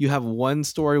 where you have one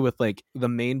story with like the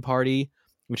main party,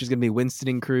 which is going to be Winston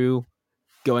and crew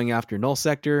going after Null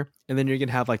Sector, and then you're going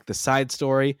to have like the side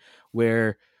story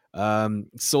where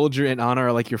Soldier and Anna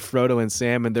are like your Frodo and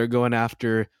Sam, and they're going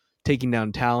after taking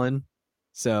down Talon.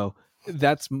 So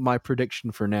that's my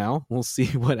prediction for now. We'll see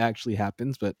what actually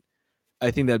happens, but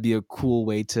I think that'd be a cool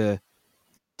way to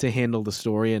handle the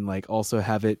story and like also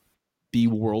have it be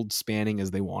world spanning as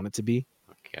they want it to be.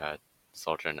 Oh god.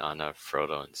 Sojourn, Anna,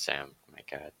 Frodo, and Sam. Oh my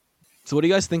god. So what do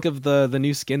you guys think of the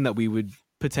new skin that we would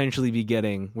potentially be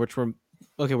getting, which we're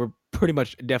pretty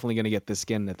much definitely going to get this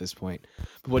skin at this point.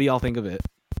 But what do y'all think of it?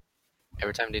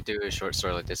 Every time they do a short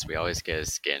story like this, we always get a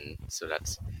skin, so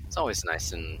it's always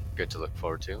nice and good to look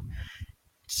forward to.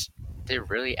 They're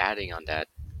really adding on that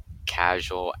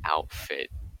casual outfit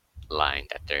line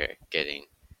that they're getting.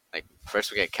 Like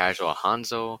first we get casual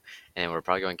Hanzo, and we're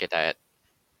probably going to get that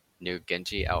new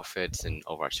Genji outfits in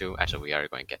Overwatch 2. Actually, we are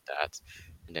going to get that.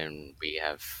 And then we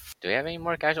have. Do we have any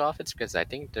more casual outfits? Because I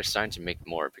think they're starting to make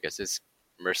more. Because this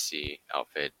Mercy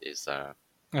outfit is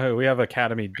We have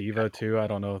Academy Diva too. I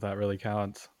don't know if that really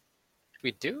counts.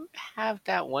 we do have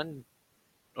that one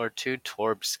or two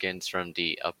Torb skins from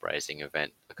the Uprising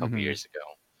event a couple Mhm. years ago.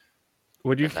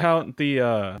 Would you Is that- count the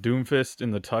Doomfist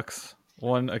in the Tux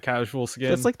one a casual skin?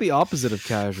 That's like the opposite of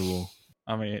casual.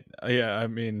 I mean, yeah, I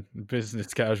mean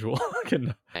business casual.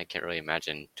 I can't really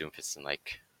imagine Doomfist in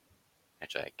like.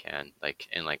 Actually, I can like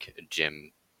in like a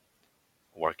gym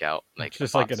workout, like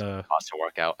Just a like in a boxer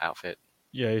workout outfit.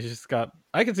 yeah, he's just got.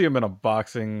 I can see him in a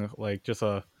boxing like just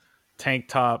a tank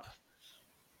top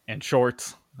and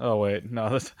shorts. Oh wait, no,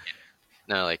 that's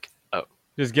No, like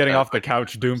just getting Oh, off the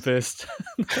couch. Doomfist.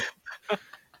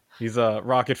 He's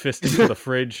rocket fisting to the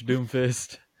fridge.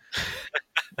 Doomfist.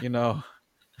 You know,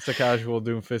 it's a casual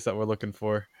Doomfist that we're looking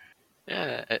for.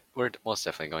 yeah, we're most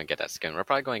definitely going to get that skin. We're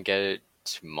probably going to get it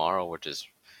tomorrow, which is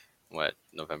what,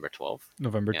 November 12th.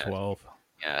 November Yeah. 12th.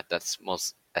 Yeah, that's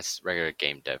regular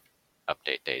game dev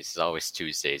update days. It's always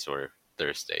Tuesdays or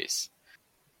Thursdays.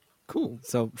 Cool.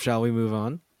 So shall we move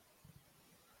on?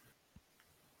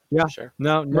 Yeah. Sure.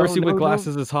 No, Mercy with no,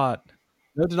 glasses is hot.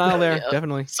 No denial there. Yeah,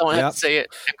 Definitely. Someone had Yep. to say it.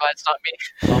 I'm glad it's not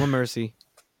me. Mama Mercy.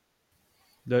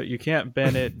 You can't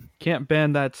ban it. Can't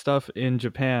ban that stuff in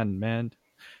Japan, man.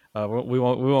 We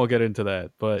won't get into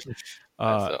that, but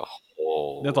That's a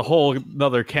whole. that's a whole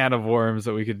another can of worms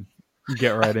that we could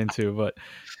get right into. But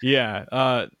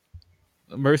yeah,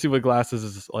 Mercy with glasses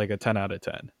is like a 10 out of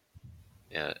 10.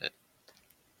 Yeah.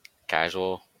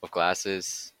 Casual with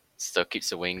glasses. Still keeps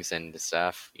the wings and the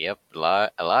staff. Yep, a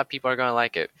lot of people are gonna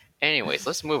like it. Anyways,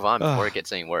 let's move on before it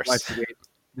gets any worse. Waifu bait.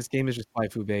 This game is just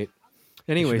waifu bait.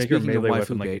 Anyway, Make your speaking of melee waifu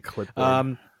weapon like a bait,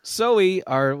 clipboard. Zoe,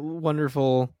 our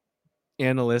wonderful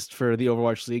analyst for the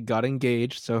Overwatch League, got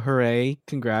engaged. So hooray!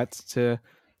 Congrats to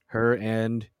her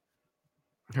and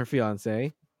her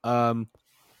fiance.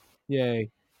 Yay.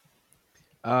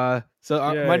 My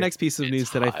Yay. next piece of It's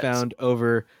news that I hot. found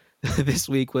over this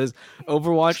week was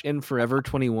Overwatch and Forever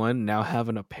 21 now have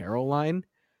an apparel line.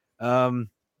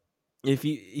 If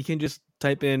you can just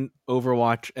type in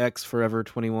Overwatch X Forever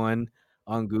 21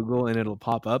 on Google and it'll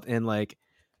pop up, and like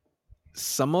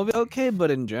some of it okay,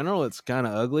 but in general it's kind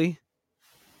of ugly.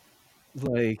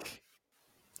 Like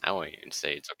I won't even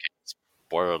say it's okay. It's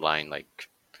borderline like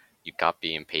you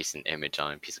copy and paste an image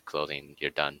on a piece of clothing, you're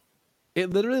done. it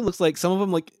literally looks like some of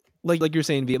them like you're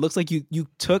saying, V, it looks like you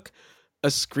took a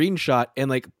screenshot and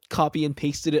like copy and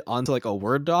pasted it onto like a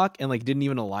Word doc and like didn't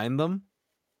even align them.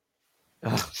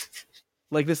 Ugh.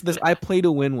 Like this I Play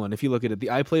to Win one. If you look at it,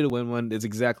 the I Play to Win one is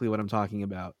exactly what I'm talking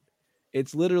about.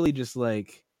 It's literally just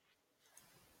like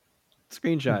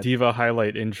screenshot. Diva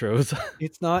highlight intros.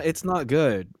 It's not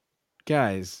good,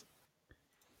 guys.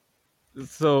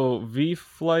 So V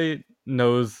Flight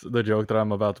knows the joke that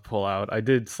I'm about to pull out. I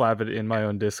did slap it in my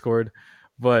own Discord,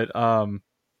 but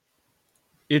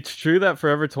it's true that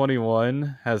Forever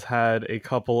 21 has had a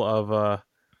couple of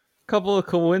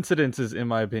coincidences in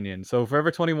my opinion. So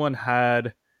Forever 21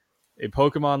 had a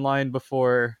Pokemon line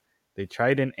before. They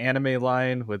tried an anime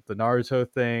line with the Naruto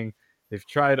thing. They've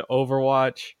tried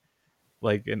Overwatch,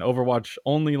 like an Overwatch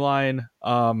only line.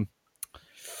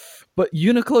 But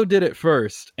Uniqlo did it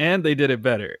first, and they did it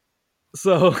better.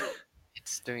 So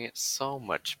It's doing it so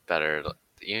much better.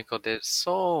 The Uniqlo did it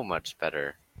so much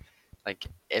better. Like,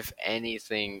 if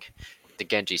anything, the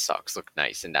Genji socks look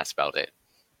nice, and that's about it.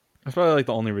 that's probably like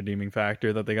the only redeeming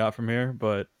factor that they got from here.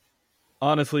 But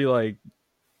honestly, like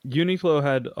Uniqlo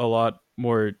had a lot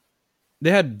more.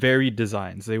 They had varied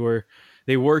designs. They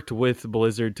worked with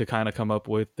Blizzard to kind of come up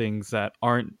with things that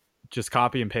aren't just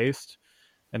copy and paste,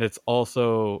 and it's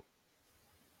also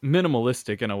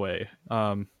minimalistic in a way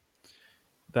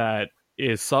that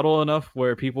is subtle enough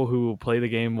where people who play the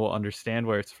game will understand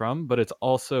where it's from, but it's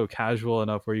also casual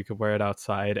enough where you could wear it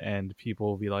outside and people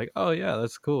will be like, oh yeah,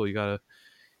 that's cool. You gotta,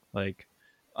 like,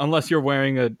 unless you're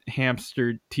wearing a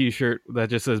hamster t-shirt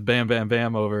that just says bam bam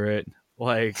bam over it,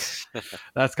 like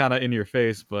that's kind of in your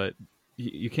face, but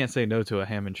you can't say no to a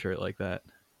Hammond shirt like that.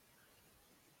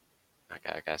 I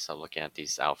gotta stop looking at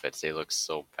these outfits. They look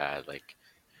so bad. Like,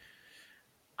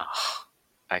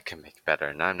 I can make better,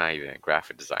 and I'm not even a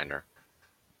graphic designer.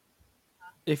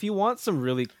 If you want some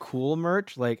really cool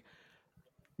merch, like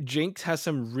Jinx has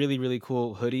some really really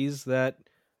cool hoodies that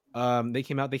they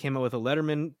came out with a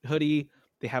Letterman hoodie.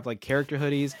 They have like character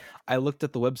hoodies. I looked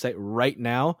at the website right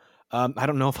now. I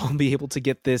don't know if I'll be able to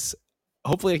get this.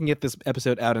 Hopefully I can get this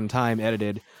episode out in time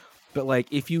edited. But like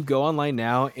if you go online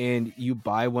now and you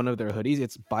buy one of their hoodies,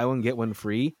 it's buy one get one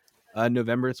free.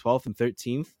 November 12th and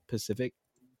 13th Pacific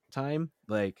time.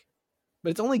 Like, but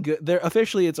it's only good.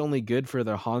 It's only good for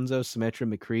their Hanzo, Symmetra,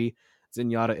 McCree,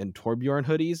 Zenyatta, and Torbjorn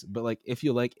hoodies. But like, if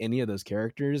you like any of those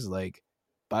characters, like,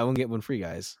 buy one get one free,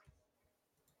 guys.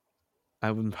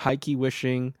 I'm high key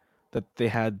wishing that they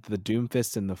had the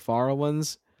Doomfist and the Pharah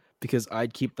ones, because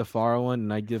I'd keep the Pharah one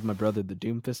and I'd give my brother the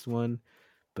Doomfist one.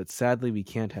 But sadly, we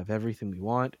can't have everything we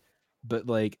want. But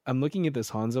like, I'm looking at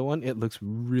this Hanzo one; it looks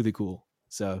really cool.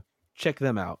 So check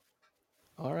them out.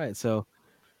 All right, so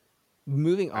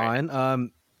moving Right.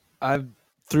 on. I've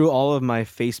through all of my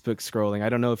Facebook scrolling. I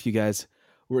don't know if you guys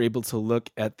were able to look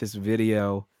at this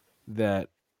video that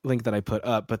link that I put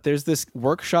up, but there's this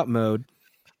workshop mode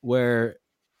where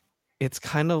it's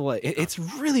kind of like it's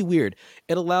really weird.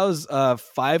 It allows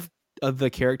 5 of the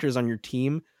characters on your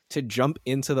team to jump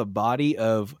into the body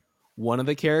of one of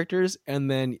the characters, and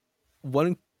then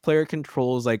one player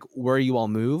controls like where you all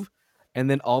move, and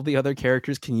then all the other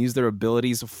characters can use their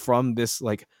abilities from this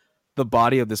like the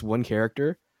body of this one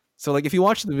character. So like if you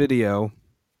watch the video,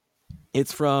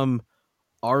 it's from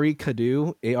Ari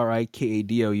Kadu,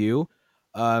 Arikadou.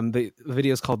 The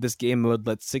video is called "This Game Mode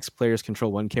Lets 6 players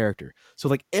control one character." So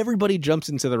like everybody jumps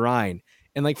into the Rhine,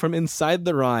 and like from inside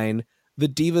the Rhine, the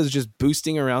D.Va's just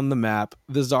boosting around the map.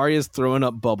 The Zarya's throwing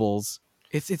up bubbles.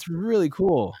 It's really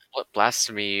cool. What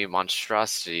blasphemy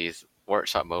monstrosities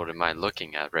workshop mode am I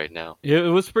looking at right now?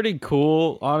 It was pretty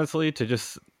cool, honestly, to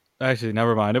just actually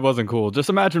never mind. It wasn't cool. Just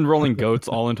imagine rolling goats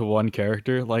all into one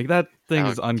character. Like that thing Oh,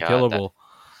 is God, unkillable.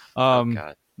 Oh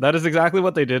god. That is exactly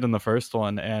what they did in the first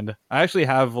one, and I actually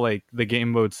have like the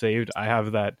game mode saved. I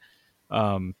have that.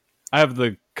 I have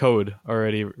the code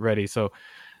already ready, so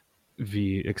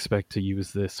we expect to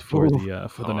use this for Ooh. the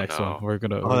Oh, next no. one. We're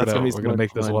gonna that's gonna be so we're gonna much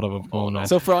make this fun. one of them. Oh, no.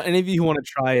 So for any of you who want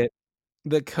to try it,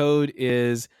 the code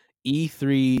is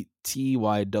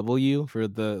E3TYW for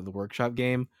the workshop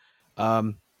game.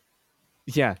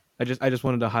 Yeah, I just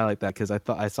wanted to highlight that because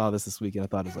I saw this week and I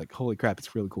thought it was like, holy crap,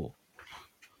 it's really cool.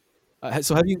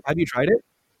 So have you tried it?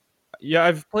 Yeah,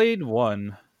 I've played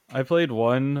one. I played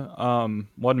one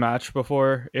match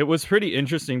before. It was pretty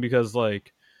interesting because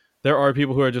like there are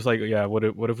people who are just like, yeah, what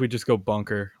if we just go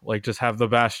bunker? Like just have the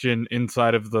Bastion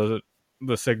inside of the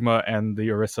Sigma and the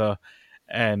Orisa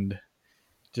and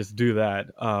just do that.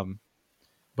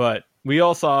 But we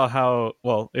all saw how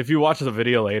well, if you watch the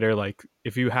video later, like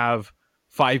if you have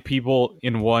 5 people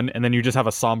in one and then you just have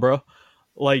a Sombra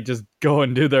like just go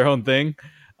and do their own thing,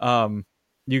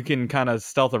 you can kind of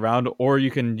stealth around, or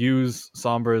you can use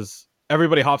Sombra's.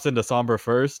 Everybody hops into Sombra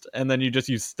first, and then you just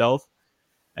use stealth,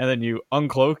 and then you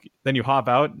uncloak, then you hop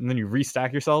out, and then you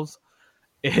restack yourselves.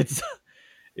 It's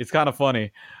kind of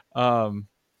funny,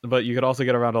 but you could also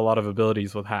get around a lot of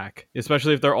abilities with hack,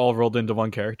 especially if they're all rolled into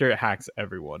one character. It hacks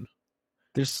everyone.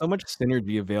 There's so much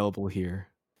synergy available here.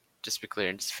 Just to be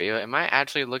clear, just feel. Am I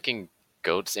actually looking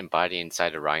goats embodied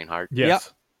inside of Reinhardt?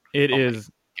 Yes, it Oh my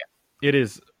is. It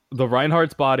is the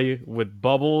Reinhardt's body with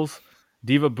Bubbles,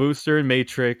 D.Va Booster, and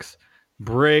Matrix,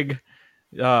 Brig,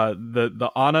 the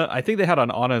Ana. I think they had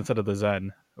an Ana instead of the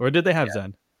Zen, or did they have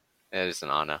Zen? It is an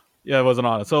Ana. Yeah, it was an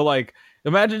Ana. So like,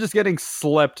 imagine just getting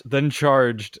slept, then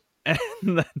charged, and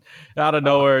then out of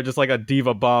nowhere, just like a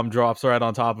D.Va bomb drops right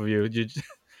on top of you.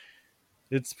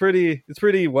 It's pretty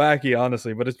wacky,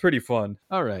 honestly, but it's pretty fun.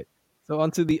 All right. So on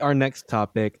to our next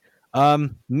topic.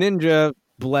 Ninja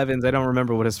Blevins, I don't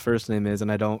remember what his first name is,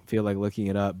 and I don't feel like looking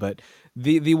it up, but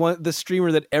the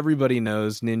streamer that everybody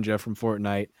knows, Ninja from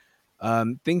Fortnite,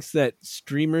 thinks that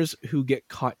streamers who get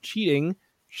caught cheating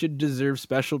should deserve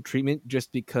special treatment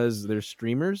just because they're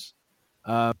streamers.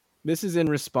 This is in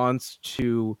response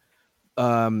to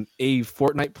a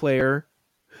Fortnite player.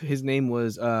 His name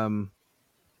was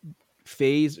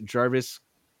FaZe Jarvis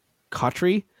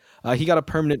Cotry. He got a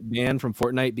permanent ban from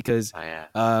Fortnite because Oh,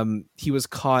 yeah. he was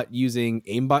caught using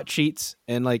aimbot cheats,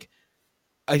 and like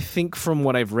I think from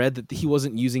what I've read that he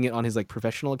wasn't using it on his like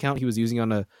professional account. He was using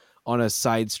it on a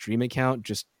side stream account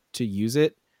just to use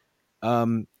it.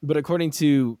 But according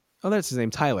to that's his name,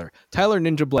 Tyler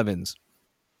Ninja Blevins.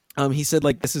 He said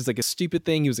like this is like a stupid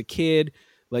thing. He was a kid.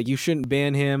 Like you shouldn't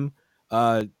ban him.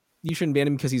 You shouldn't ban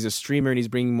him because he's a streamer and he's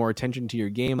bringing more attention to your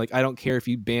game. Like I don't care if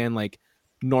you ban like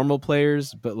normal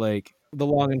players, but like the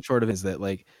long and short of it is that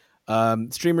like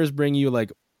streamers bring you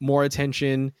like more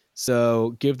attention,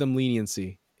 so give them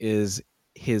leniency is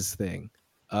his thing.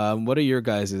 What are your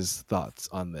guys' thoughts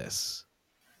on this?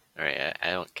 All right.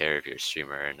 I don't care if you're a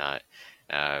streamer or not.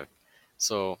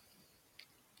 So,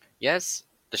 yes,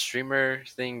 the streamer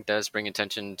thing does bring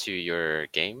attention to your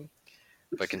game,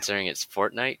 but considering it's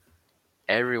Fortnite,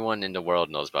 everyone in the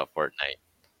world knows about Fortnite.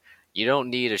 You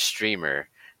don't need a streamer.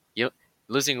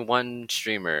 Losing one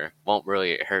streamer won't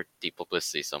really hurt the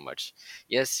publicity so much.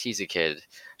 Yes, he's a kid.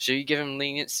 Should you give him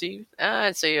leniency?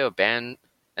 I'd say a ban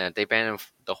They banned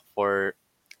him for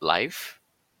life.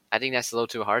 I think that's a little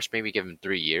too harsh. Maybe give him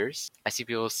 3 years. I see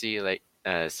people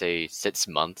say 6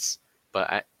 months,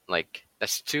 but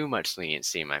that's too much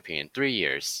leniency in my opinion. 3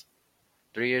 years.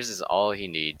 3 years is all he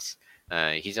needs.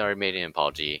 He's already made an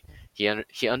apology.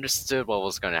 He understood what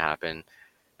was going to happen.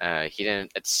 He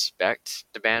didn't expect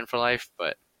the ban for life,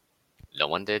 but no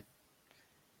one did.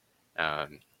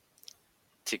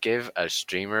 To give a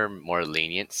streamer more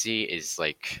leniency is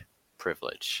like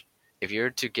privilege. If you're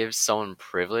to give someone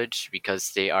privilege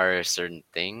because they are a certain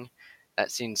thing,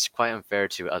 that seems quite unfair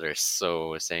to others.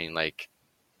 So saying like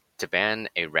to ban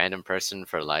a random person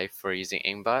for life for using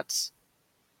aimbots,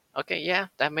 okay, yeah,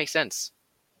 that makes sense.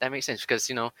 That makes sense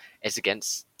because it's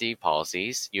against the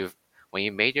policies. When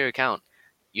you made your account,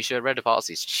 you should have read the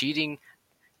policies. Cheating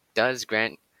does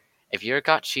grant. If you're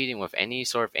caught cheating with any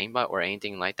sort of aimbot or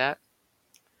anything like that,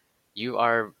 you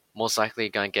are most likely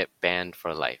gonna get banned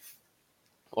for life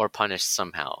or punished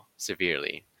somehow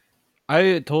severely.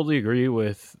 I totally agree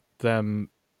with them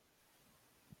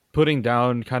putting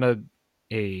down kind of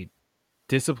a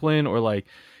discipline or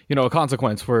a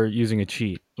consequence for using a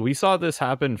cheat. We saw this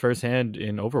happen firsthand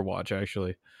in Overwatch,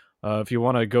 actually. If you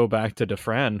want to go back to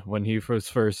Defran when he was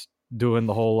first doing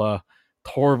the whole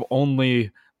Torb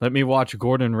only, let me watch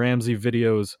Gordon Ramsay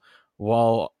videos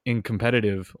while in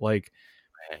competitive,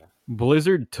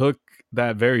 Blizzard took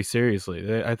that very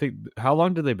seriously. I think, how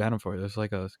long did they ban him for? There's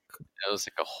It was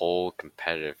like a whole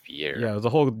competitive year. Yeah, it was a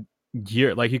whole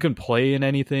year. Like, he couldn't play in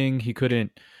anything. He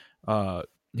couldn't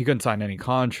sign any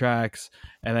contracts,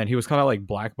 and then he was kind of like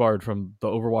blackbarred from the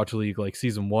Overwatch League like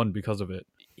season 1 because of it.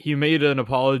 He made an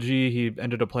apology. He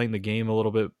ended up playing the game a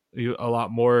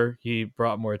lot more. He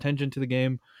brought more attention to the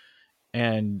game,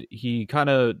 and he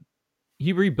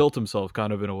rebuilt himself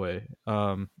kind of in a way,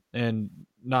 and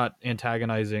not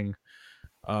antagonizing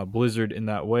Blizzard in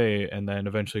that way, and then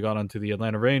eventually got onto the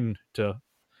Atlanta Reign to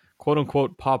quote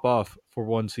unquote pop off for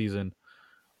one season.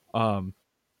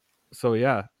 So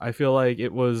yeah, I feel like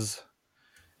it's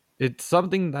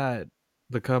something that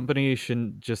the company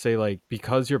shouldn't just say like,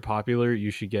 because you're popular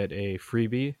you should get a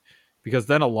freebie, because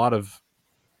then a lot of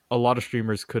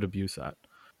streamers could abuse that.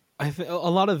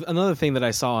 Another thing that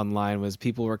I saw online was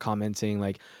people were commenting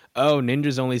like, "Oh,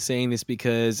 Ninja's only saying this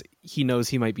because he knows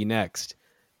he might be next,"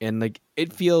 and like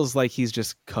it feels like he's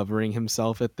just covering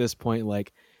himself at this point,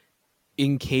 like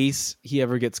in case he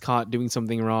ever gets caught doing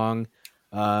something wrong.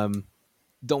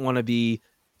 Don't want to be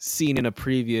seen in a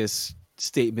previous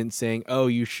statement saying, "Oh,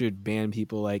 you should ban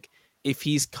people." Like if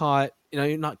he's caught,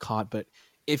 not caught, but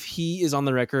if he is on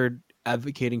the record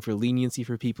advocating for leniency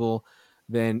for people,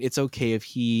 then it's okay if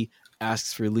he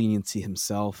asks for leniency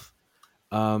himself.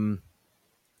 Part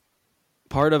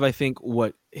of, I think,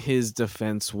 what his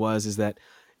defense is that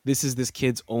this is this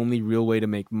kid's only real way to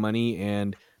make money,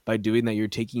 and by doing that, you're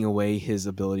taking away his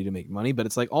ability to make money. But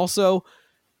it's like, also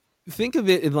think of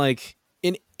it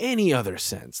in any other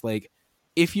sense. Like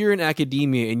if you're in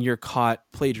academia and you're caught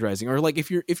plagiarizing, or like if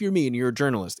you're me and you're a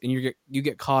journalist and you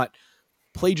get caught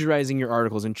plagiarizing your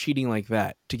articles and cheating like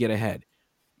that to get ahead,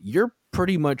 you're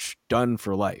pretty much done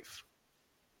for life.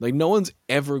 Like no one's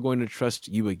ever going to trust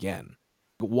you again.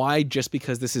 Why, just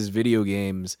because this is video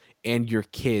games and you're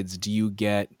kids, do you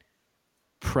get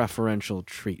preferential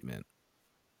treatment?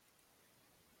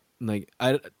 Like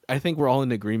I think we're all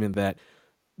in agreement that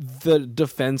the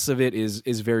defense of it is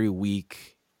very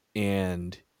weak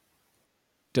and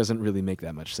doesn't really make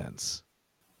that much sense.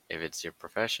 If it's your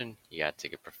profession, you gotta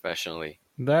take it professionally.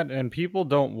 That, and people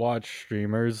don't watch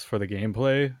streamers for the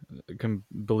gameplay,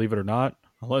 believe it or not,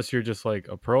 unless you're just like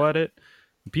a pro at it.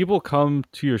 People come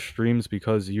to your streams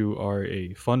because you are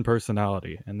a fun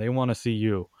personality and they want to see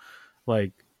you.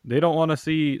 Like, they don't want to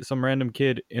see some random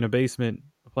kid in a basement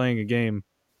playing a game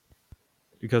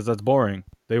because that's boring.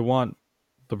 They want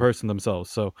the person themselves.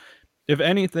 So if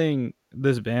anything,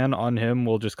 this ban on him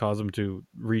will just cause him to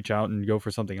reach out and go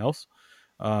for something else.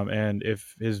 And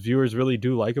if his viewers really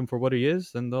do like him for what he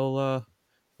is, then they'll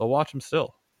watch him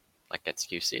still. Like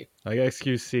XQC. Like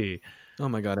XQC. Oh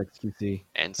my god, XQC.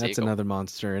 And that's Seagull. Another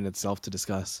monster in itself to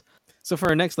discuss. So for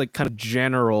our next kind of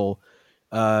general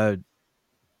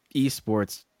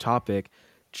esports topic,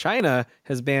 China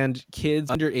has banned kids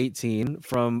under 18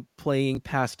 from playing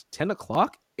past 10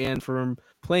 o'clock and from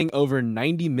playing over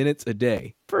 90 minutes a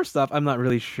day. First off, I'm not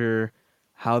really sure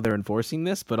how they're enforcing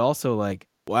this, but also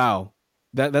wow,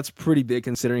 that's pretty big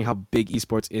considering how big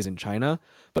esports is in China,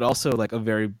 but also a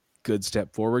very good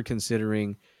step forward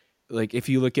considering if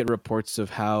you look at reports of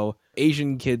how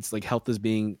Asian kids health is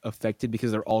being affected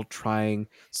because they're all trying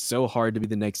so hard to be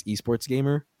the next esports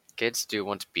gamer. Kids do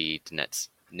want to be the next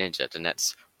Ninja, the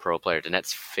next pro player, the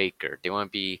Nets faker. They want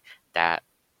to be that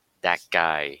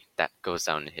guy that goes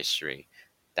down in history,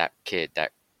 that kid,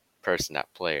 that person,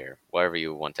 that player, whatever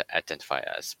you want to identify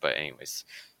as. But anyways,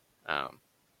 um,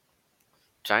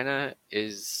 China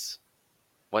is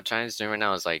what China's doing right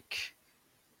now is like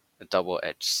a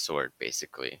double-edged sword,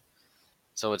 basically.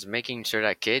 So it's making sure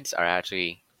that kids are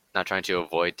actually not trying to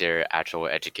avoid their actual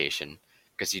education,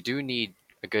 because you do need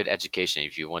a good education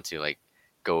if you want to like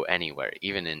go anywhere,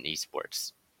 even in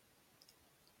esports.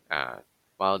 Uh,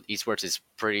 while esports is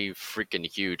pretty freaking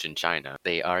huge in China,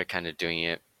 they are kind of doing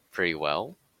it pretty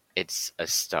well. It's a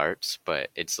start, but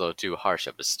it's a little too harsh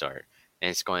of a start, and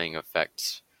it's going to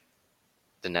affect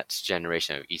the next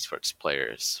generation of esports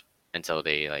players until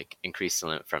they like increase the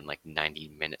limit from like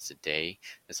 90 minutes a day.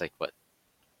 It's like what,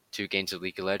 2 games of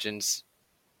League of Legends,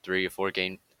 3 or 4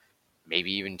 games,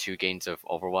 maybe even 2 games of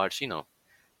Overwatch.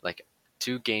 Like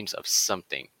 2 games of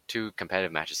something, 2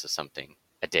 competitive matches of something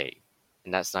a day,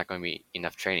 and that's not going to be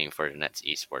enough training for the next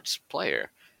esports player.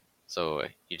 So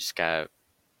you just gotta,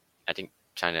 I think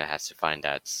China has to find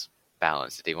that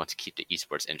balance if they want to keep the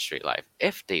esports industry alive.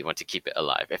 If they want to keep it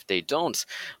alive, if they don't,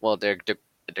 well, they're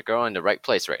going in the right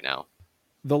place right now.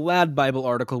 The Lad Bible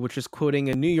article, which is quoting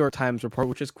a New York Times report,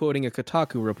 which is quoting a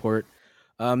Kotaku report,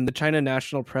 the China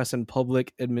National Press and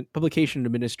Publication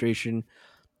Administration,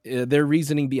 their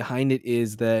reasoning behind it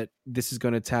is that this is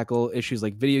going to tackle issues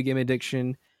like video game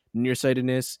addiction,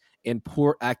 nearsightedness, and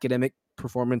poor academic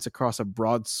performance across a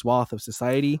broad swath of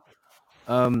society.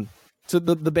 So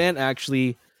the ban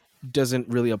actually doesn't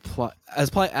really apply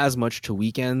as much to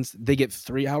weekends. They get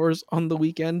 3 hours on the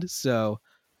weekend, so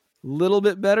a little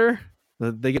bit better.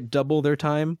 They get double their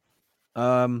time.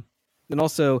 And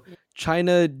also,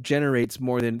 China generates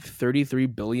more than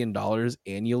 $33 billion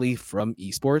annually from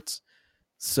esports.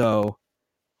 So,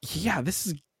 yeah,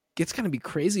 it's going to be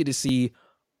crazy to see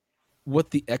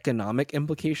what the economic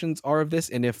implications are of this,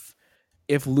 and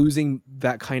if losing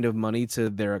that kind of money to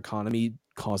their economy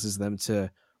causes them to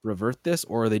revert this,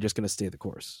 or are they just going to stay the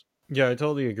course? Yeah, I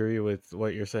totally agree with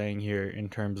what you're saying here in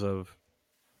terms of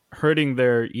hurting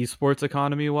their esports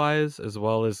economy wise, as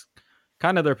well as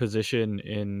kind of their position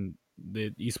in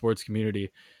the esports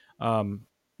community.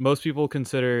 Most people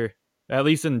consider, at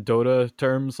least in Dota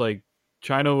terms, like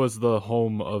China was the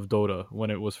home of Dota when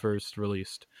it was first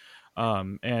released.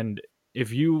 And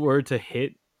if you were to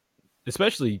hit,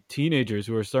 especially teenagers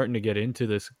who are starting to get into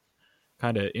this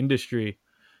kind of industry,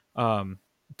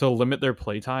 to limit their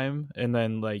playtime, and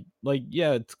then like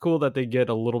yeah, it's cool that they get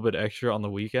a little bit extra on the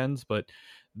weekends, but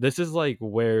this is like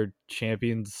where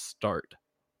champions start.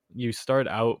 You start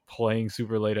out playing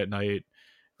super late at night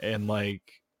and like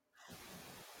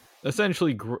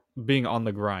essentially being on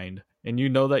the grind, and you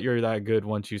know that you're that good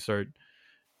once you start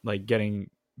like getting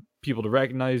people to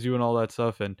recognize you and all that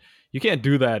stuff, and you can't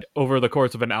do that over the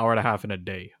course of an hour and a half in a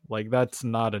day. Like that's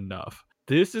not enough.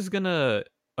 This is gonna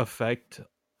affect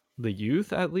the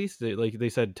youth, at least. Like they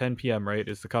said 10 p.m. right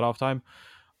is the cutoff time.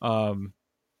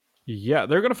 Yeah,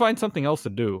 they're gonna find something else to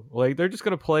do. Like they're just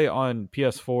gonna play on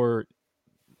PS4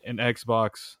 and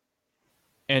Xbox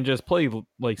and just play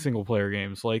like single player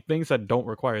games, like things that don't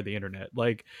require the internet.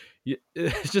 Like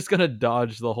it's just gonna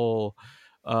dodge the whole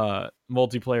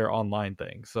multiplayer online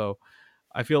thing. So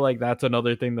I feel like that's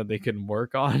another thing that they can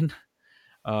work on.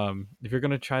 If you're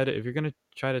gonna try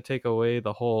to take away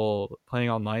the whole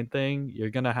playing online thing, you're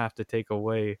gonna have to take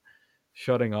away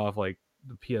shutting off like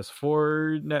the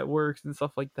PS4 networks and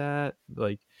stuff like that.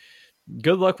 Like,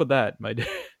 good luck with that, my dude.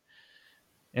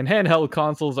 And handheld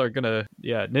consoles are gonna,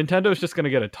 yeah, Nintendo's just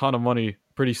gonna get a ton of money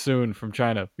pretty soon from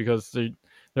China, because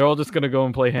they're all just gonna go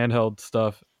and play handheld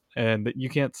stuff, and you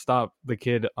can't stop the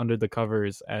kid under the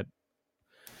covers at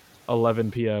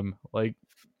 11 p.m. Like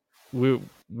we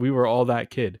were all that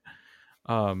kid.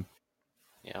 Yeah.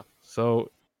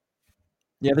 So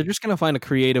yeah, they're just gonna find a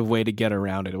creative way to get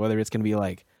around it, whether it's gonna be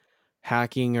like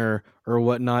hacking or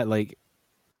whatnot. Like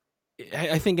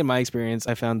I think in my experience,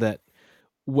 I found that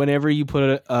whenever you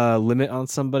put a limit on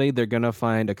somebody, they're gonna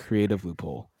find a creative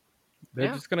loophole.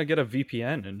 they're just gonna get a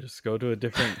VPN and just go to a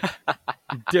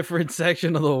different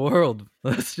section of the world.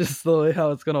 That's just the way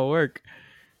how it's gonna work.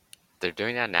 They're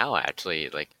doing that now, actually.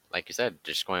 Like you said,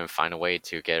 they're just going to find a way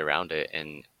to get around it,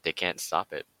 and they can't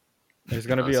stop it. There's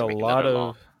gonna be a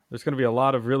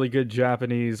lot of really good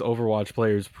Japanese Overwatch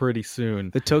players pretty soon.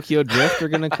 The Tokyo Drift are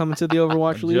gonna come to the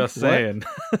Overwatch League. Just saying.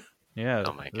 Yeah.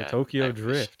 Oh my the God, Tokyo I wish.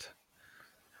 Drift.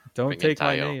 Don't Bring in take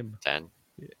my Tayo, name. 10.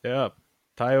 Yeah.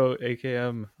 Tayo,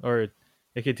 AKM, or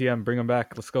AKTM, bring them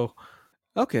back. Let's go.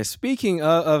 Okay, speaking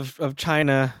of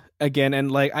China again,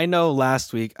 and like I know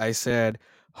last week I said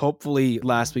hopefully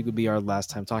last week would be our last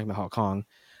time talking about Hong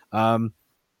Kong.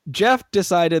 Jeff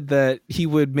decided that he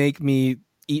would make me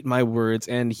eat my words,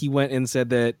 and he went and said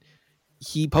that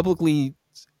he publicly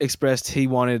expressed he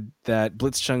wanted that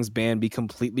Blitzchung's ban be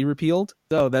completely repealed.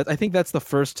 So that I think that's the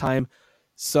first time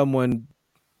someone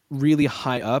really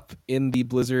high up in the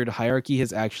Blizzard hierarchy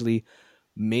has actually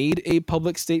made a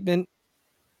public statement,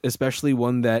 especially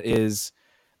one that is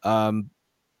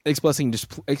expressing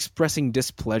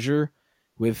displeasure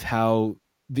with how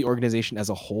the organization as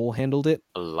a whole handled it.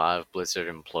 A lot of Blizzard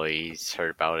employees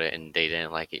heard about it and they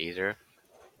didn't like it either.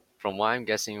 From what I'm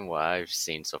guessing, what I've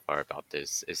seen so far about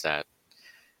this is that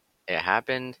it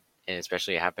happened, and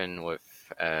especially it happened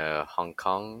with a Hong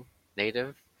Kong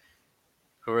native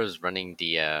who was running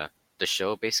the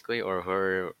show basically, or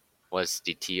who was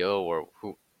the TO, or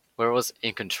who was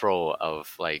in control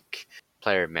of like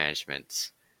player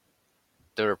management.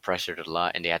 They were pressured a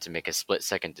lot, and they had to make a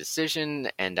split-second decision,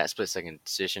 and that split-second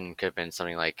decision could have been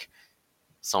something like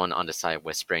someone on the side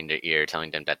whispering their ear,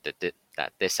 telling them that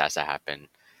this has to happen,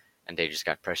 and they just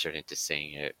got pressured into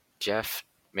saying it. Jeff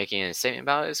making a statement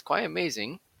about it is quite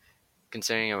amazing,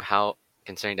 considering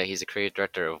that he's a creative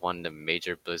director of one of the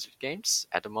major Blizzard games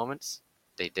at the moment.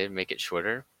 They did make it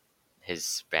shorter,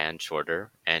 his ban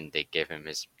shorter, and they gave him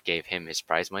his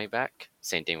prize money back.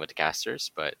 Same thing with the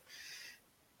casters, but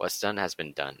what's done has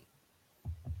been done,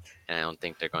 and I don't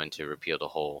think they're going to repeal the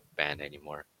whole ban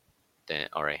anymore than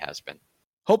it already has been.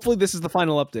 Hopefully, this is the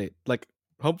final update. Like,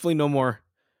 hopefully, no more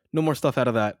stuff out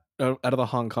of that, out of the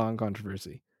Hong Kong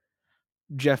controversy.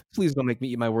 Jeff, please don't make me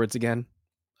eat my words again.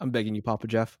 I'm begging you, Papa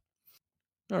Jeff.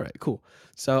 All right, cool.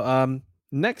 So, our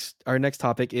next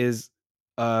topic is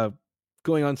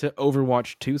going on to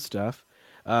Overwatch 2 stuff.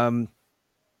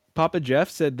 Papa Jeff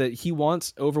said that he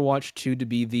wants Overwatch 2 to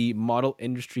be the model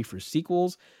industry for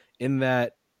sequels, in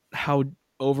that how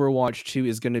Overwatch 2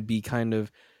 is going to be kind of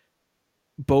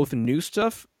both new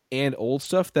stuff and old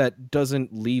stuff that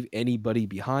doesn't leave anybody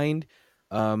behind.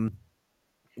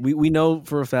 We know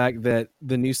for a fact that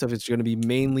the new stuff is going to be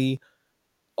mainly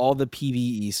all the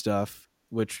PvE stuff,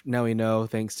 which now we know,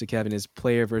 thanks to Kevin, is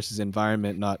player versus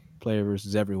environment, not player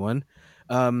versus everyone.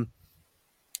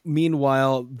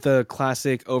 Meanwhile, the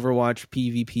classic Overwatch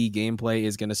PvP gameplay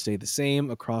is going to stay the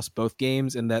same across both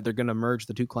games, and that they're going to merge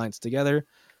the two clients together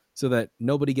so that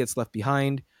nobody gets left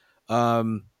behind.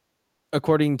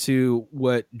 According to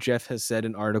what Jeff has said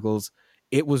in articles,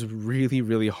 it was really,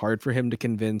 really hard for him to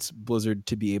convince Blizzard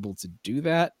to be able to do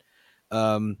that.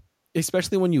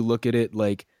 Especially when you look at it,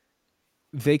 like,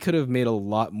 they could have made a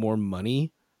lot more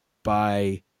money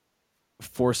by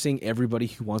forcing everybody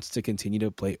who wants to continue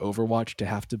to play Overwatch to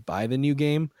have to buy the new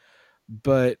game.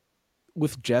 But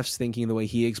with Jeff's thinking, the way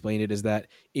he explained it is that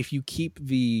if you keep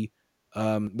the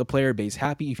player base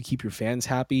happy, if you keep your fans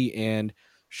happy and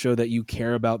show that you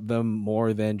care about them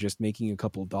more than just making a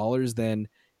couple dollars, then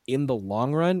in the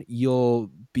long run, you'll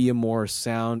be a more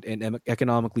sound and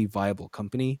economically viable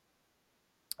company.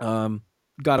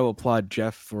 Got to applaud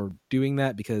Jeff for doing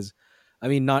that, because, I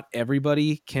mean, not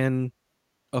everybody can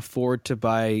afford to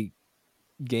buy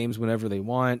games whenever they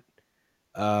want.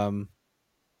 And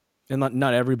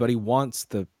not everybody wants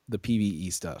the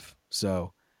PvE stuff.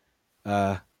 So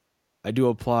I do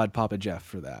applaud Papa Jeff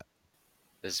for that.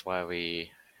 This is why we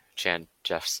chant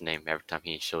Jeff's name every time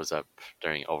he shows up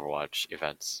during Overwatch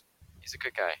events. He's a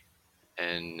good guy,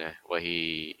 and what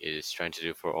he is trying to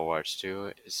do for Overwatch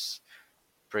 2 is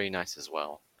pretty nice as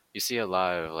well. You see a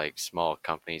lot of like small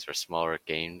companies or smaller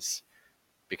games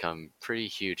become pretty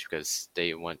huge because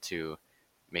they want to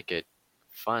make it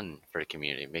fun for the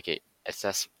community, make it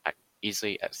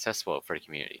easily accessible for the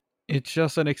community. It's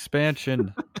just an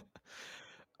expansion.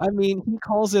 I mean, he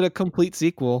calls it a complete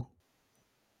sequel.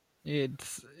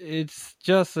 It's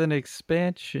just an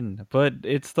expansion, but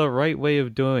it's the right way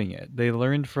of doing it. They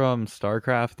learned from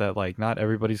StarCraft that like not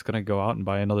everybody's gonna go out and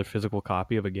buy another physical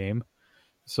copy of a game.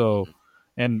 So,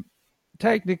 and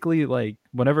technically, like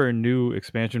whenever a new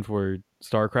expansion for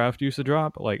StarCraft used to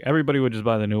drop, like everybody would just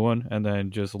buy the new one and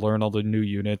then just learn all the new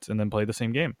units and then play the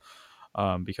same game,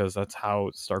 because that's how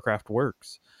StarCraft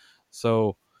works.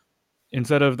 So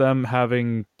instead of them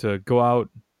having to go out,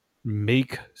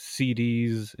 make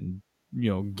CDs and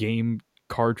game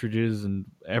cartridges and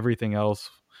everything else,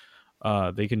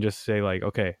 they can just say like,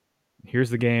 okay,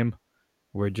 here's the game,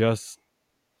 we're just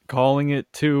calling it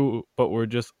 2, but we're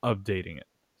just updating it,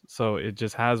 so it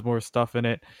just has more stuff in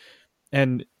it.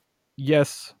 And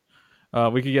yes,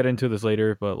 we could get into this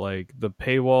later, but like the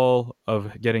paywall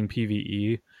of getting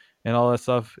PvE and all that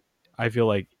stuff, I feel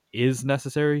like is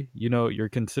necessary. You're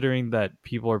considering that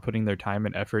people are putting their time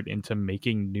and effort into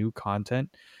making new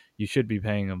content. You should be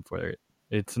paying them for it.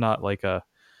 It's not like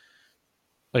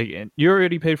Like, and you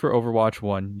already paid for Overwatch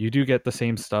 1. You do get the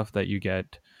same stuff that you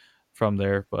get from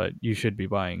there, but you should be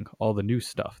buying all the new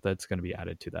stuff that's going to be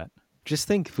added to that. Just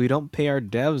think, if we don't pay our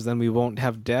devs, then we won't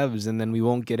have devs, and then we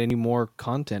won't get any more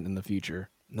content in the future.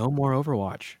 No more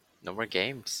Overwatch. No more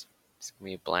games. It's gonna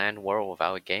be a bland world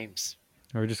without games.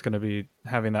 We're just going to be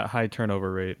having that high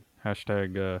turnover rate.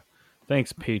 Hashtag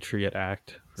thanks Patriot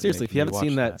Act. for Seriously, if making you me haven't watch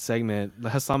seen that segment, the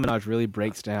Hassan Minaj really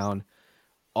breaks down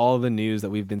all the news that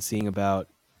we've been seeing about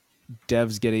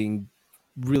devs getting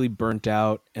really burnt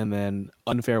out and then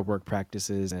unfair work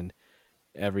practices and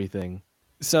everything.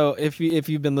 So if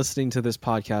you've been listening to this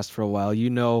podcast for a while, you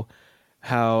know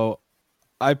how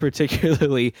I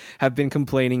particularly have been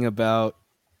complaining about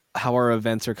how our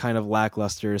events are kind of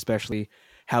lackluster, especially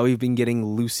how we've been getting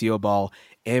Lucio Ball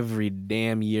every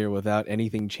damn year without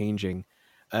anything changing.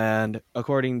 And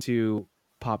according to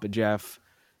Papa Jeff,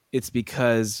 it's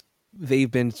because they've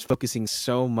been focusing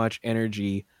so much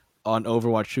energy on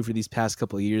Overwatch 2 for these past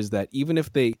couple of years that even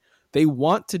if they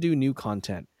want to do new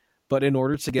content, but in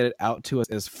order to get it out to us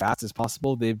as fast as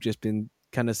possible, they've just been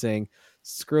kind of saying,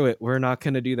 screw it, we're not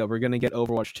going to do that. We're going to get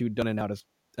Overwatch 2 done and out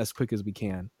as quick as we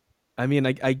can. I mean,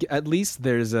 I at least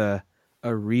there's a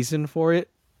reason for it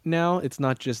now. It's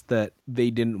not just that they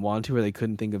didn't want to or they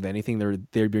couldn't think of anything.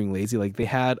 They're being lazy. Like, they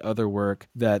had other work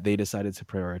that they decided to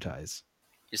prioritize.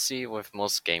 You see, with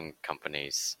most game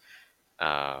companies,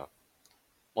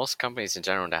 most companies in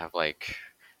general that have like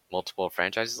multiple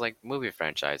franchises, like movie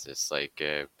franchises, like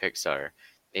Pixar,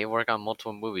 they work on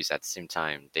multiple movies at the same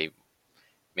time. They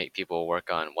make people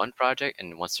work on one project,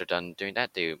 and once they're done doing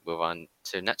that, they move on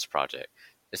to the next project.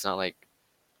 It's not like,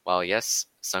 well, yes,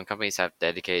 some companies have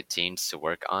dedicated teams to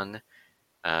work on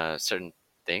certain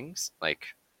things. Like,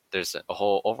 there's a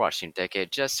whole Overwatch team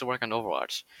dedicated just to work on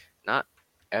Overwatch. Not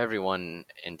everyone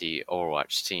in the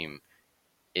Overwatch team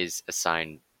is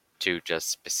assigned to just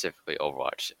specifically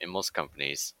Overwatch. In most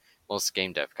companies, most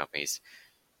game dev companies,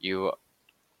 you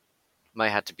might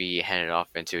have to be handed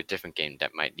off into a different game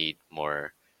that might need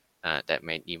more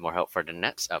help for the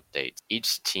next update.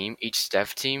 Each team, each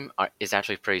dev team is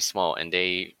actually pretty small,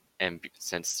 and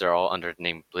since they're all under the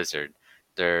name Blizzard,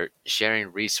 they're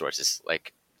sharing resources,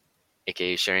 like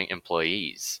aka sharing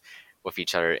employees with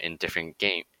each other in different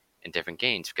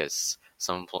games, because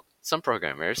some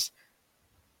programmers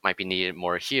might be needed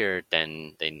more here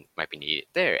than they might be needed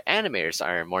there. Animators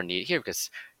are more needed here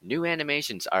because new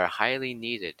animations are highly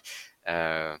needed.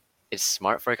 It's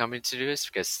smart for a company to do this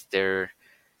because they're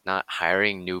not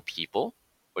hiring new people,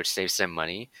 which saves them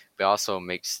money, but also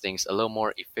makes things a little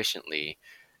more efficiently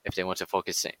if they want to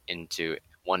focus into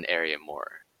one area more.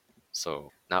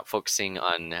 So not focusing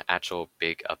on actual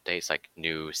big updates like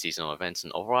new seasonal events in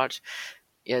Overwatch.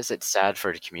 Yes, it's sad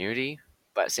for the community,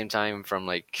 but at the same time, from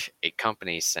like a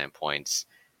company standpoint,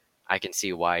 I can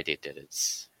see why they did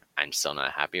it. I'm still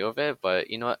not happy with it, but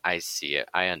you know what? I see it.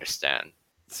 I understand.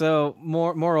 So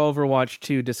more Overwatch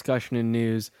 2 discussion and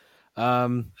news.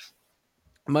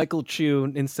 Michael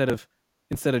Chu, instead of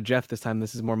Jeff this time,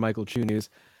 this is more Michael Chu news.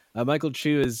 Michael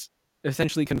Chu is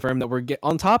essentially confirmed that we're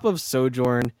on top of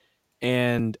Sojourn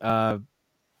and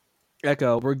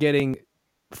Echo, we're getting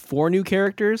 4 new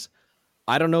characters.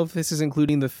 I don't know if this is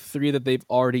including the 3 that they've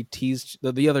already teased,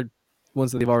 the other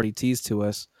ones that they've already teased to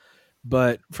us,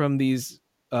 but from this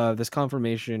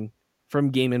confirmation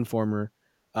from Game Informer,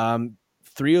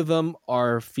 3 of them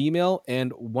are female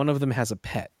and 1 of them has a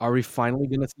pet. Are we finally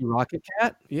going to see Rocket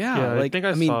Cat? Yeah, I think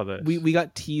I saw this. We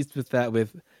got teased with that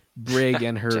with Brig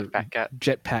and her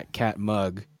Jetpack Cat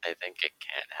mug. I think it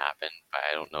can happen, but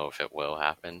I don't know if it will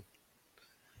happen.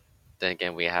 Then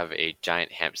again, we have a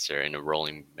giant hamster in a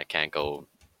rolling mechanical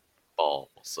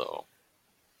ball, so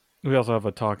We also have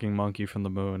a talking monkey from the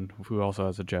moon who also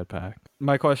has a jetpack.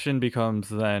 My question becomes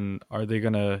then, are they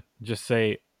going to just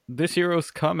say, this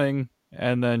hero's coming,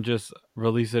 and then just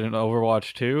release it in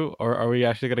Overwatch 2? Or are we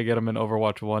actually going to get them in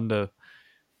Overwatch 1 to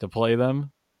play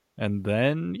them, and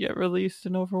then get released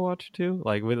in Overwatch 2?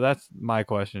 Like, that's my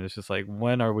question. It's just like,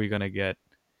 when are we going to get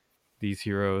these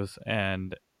heroes,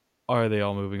 and are they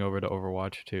all moving over to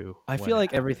Overwatch 2? I feel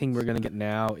like everything we're going to get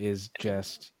now is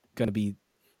just going to be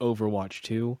Overwatch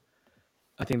 2.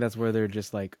 I think that's where they're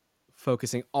just like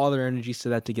focusing all their energies to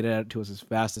that to get it out to us as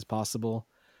fast as possible.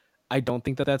 I don't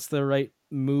think that that's the right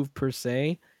move per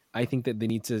se. I think that they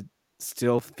need to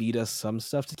still feed us some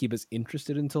stuff to keep us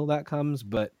interested until that comes,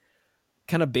 but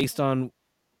kind of based on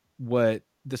what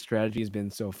the strategy has been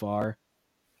so far,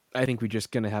 I think we're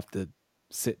just going to have to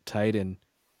sit tight and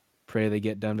pray they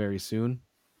get done very soon.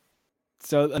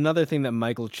 So another thing that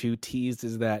Michael Chu teased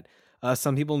is that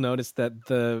some people noticed that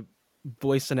the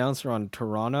voice announcer on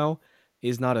Toronto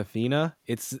is not Athena.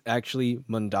 It's actually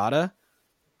Mandata,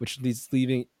 which is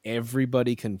leaving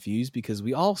everybody confused because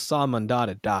we all saw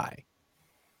Mandata die.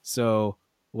 So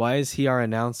why is he our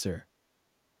announcer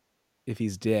if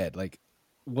he's dead? Like,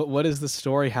 what is the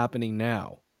story happening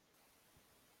now?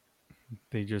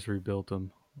 They just rebuilt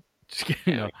him. Just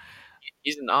kidding. Yeah, No.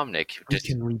 he's an Omnic. We Just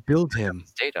can rebuild him.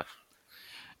 data.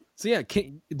 So yeah,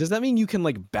 does that mean you can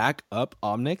like back up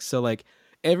Omnic? So like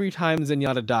every time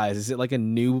Zenyatta dies, is it like a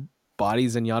new body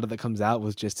Zenyatta that comes out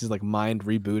with just his like mind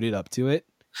rebooted up to it?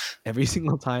 Every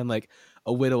single time, like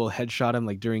a Widow will headshot him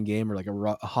like during game, or like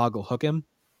a Hog will hook him.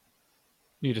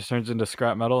 He just turns into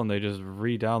scrap metal and they just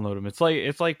re-download him. It's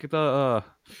like the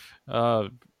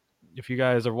if you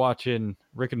guys are watching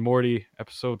Rick and Morty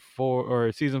episode 4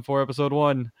 or season 4 episode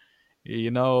 1,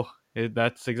 you know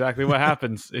that's exactly what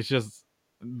happens. It's just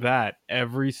that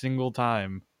every single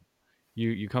time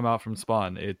you come out from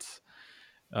spawn, it's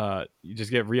you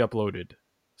just get re-uploaded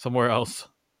somewhere else.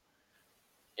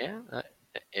 Yeah,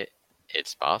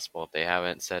 it's possible. They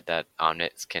haven't said that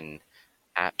Omnics can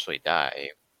actually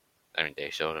die. I mean, they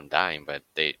showed him dying, but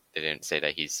they didn't say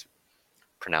that he's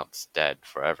pronounced dead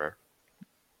forever.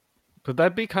 But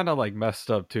that'd be kind of like messed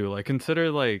up too. Like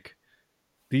consider like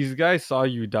these guys saw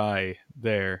you die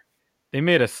there. They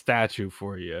made a statue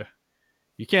for you.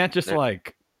 You can't just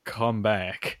like come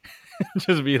back.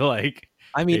 Just be like,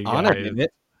 I mean, hey, Ana guys. did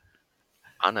it.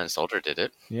 Ana and Soldier did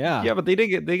it. Yeah. Yeah, but they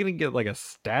didn't get like a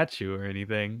statue or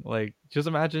anything. Like just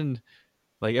imagine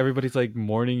like everybody's like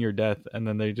mourning your death and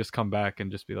then they just come back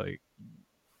and just be like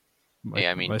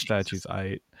Yeah, I mean, my Jesus. statue's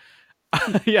aight.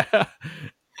 Yeah.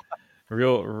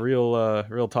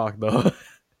 Real talk though.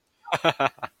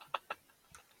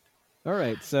 All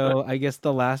right, so I guess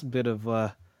the last bit of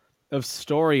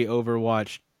story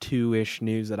Overwatch 2-ish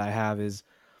news that I have is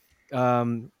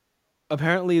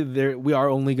apparently we are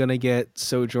only going to get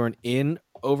Sojourn in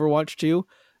Overwatch 2,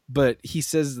 but he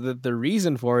says that the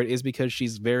reason for it is because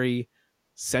she's very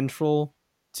central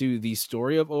to the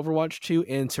story of Overwatch 2,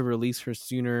 and to release her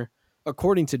sooner,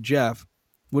 according to Jeff,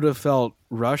 would have felt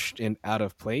rushed and out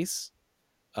of place.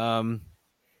 Yeah,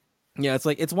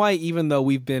 it's why even though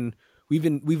we've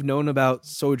known about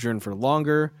Sojourn for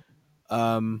longer,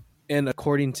 and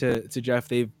according to Jeff,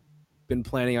 they've been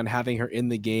planning on having her in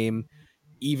the game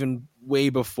even way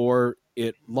before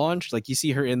it launched. Like you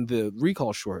see her in the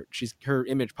Recall short, her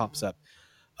image pops up.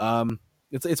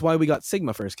 It's why we got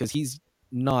Sigma first, because he's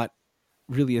not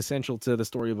really essential to the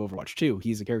story of Overwatch 2.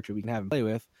 He's a character we can have him play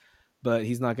with, but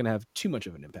he's not going to have too much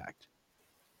of an impact.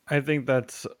 I think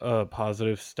that's a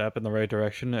positive step in the right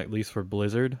direction, at least for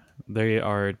Blizzard. They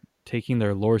are taking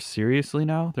their lore seriously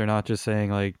now. They're not just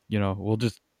saying like, we'll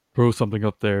just throw something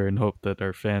up there and hope that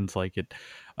our fans like it.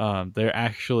 They're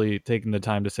actually taking the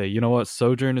time to say, you know what,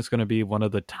 Sojourn is going to be one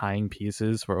of the tying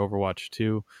pieces for Overwatch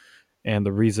 2. And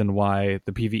the reason why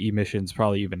the PvE missions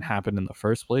probably even happened in the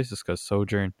first place is because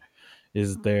Sojourn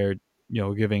is there,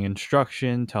 giving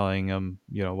instruction, telling them,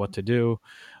 what to do.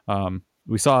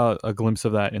 We saw a glimpse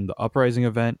of that in the Uprising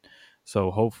event. So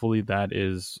hopefully that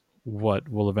is what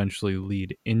will eventually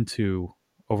lead into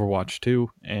Overwatch 2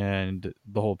 and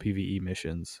the whole PvE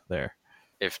missions there.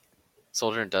 If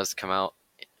Soldier does come out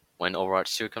when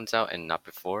Overwatch 2 comes out and not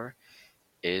before,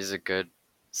 it is a good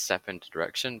step into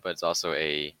direction, but it's also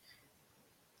a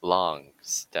long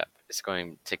step. It's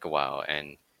going to take a while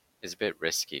and is a bit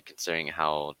risky considering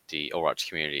how the Overwatch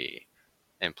community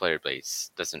and player base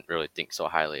doesn't really think so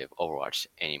highly of Overwatch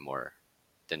anymore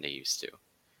than they used to.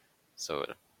 So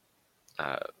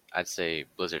I'd say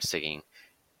Blizzard's taking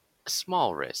a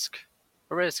small risk.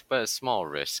 A risk, but a small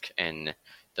risk in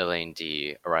delaying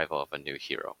the arrival of a new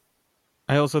hero.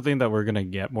 I also think that we're going to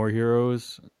get more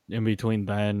heroes in between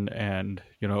then and,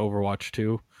 Overwatch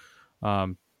 2.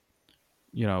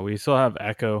 We still have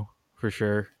Echo for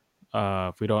sure.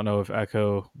 We don't know if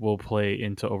Echo will play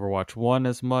into Overwatch 1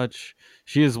 as much.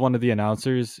 She is one of the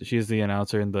announcers. She is the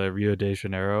announcer in the Rio de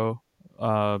Janeiro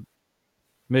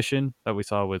mission that we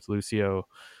saw with Lucio,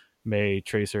 Mei,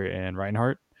 Tracer, and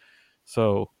Reinhardt.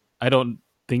 So I don't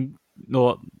think...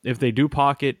 No, if they do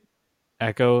pocket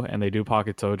Echo and they do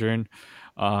pocket Sojourn,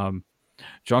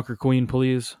 Junker Queen,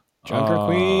 please. Junker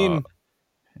Queen!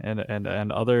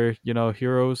 And other,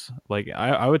 heroes. Like,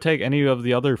 I would take any of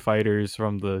the other fighters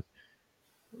from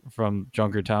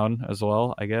Junkertown as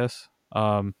well, I guess.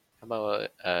 How about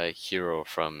a hero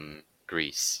from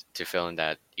Greece to fill in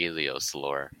that Ilios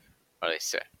lore, or at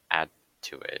least to add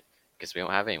to it, because we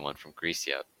don't have anyone from Greece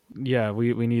yet. Yeah,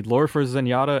 we need lore for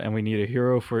Zenyatta, and we need a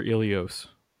hero for Ilios.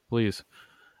 Please.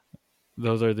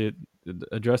 Those are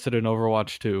address it in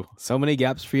Overwatch 2. So many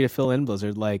gaps for you to fill in,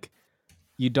 Blizzard. Like,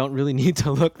 You don't really need to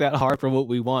look that hard for what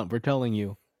we want. We're telling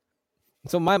you.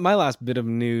 So my last bit of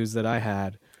news that I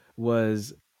had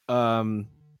was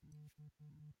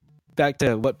back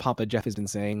to what Papa Jeff has been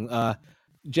saying.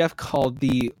 Jeff called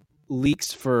the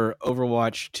leaks for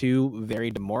Overwatch 2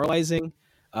 very demoralizing.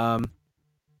 So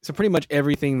pretty much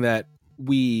everything that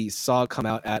we saw come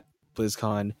out at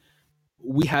BlizzCon,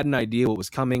 we had an idea what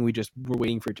was coming. We just were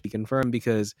waiting for it to be confirmed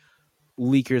because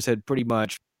leakers had pretty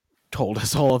much told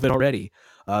us all of it already.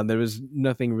 There was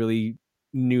nothing really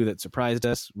new that surprised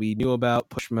us. We knew about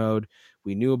push mode.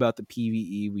 We knew about the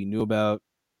PvE. We knew about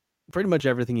pretty much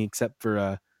everything except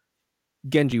for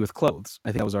Genji with clothes. I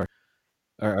think that was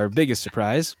our biggest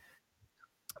surprise.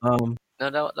 No,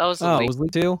 that was Oh, leak. it was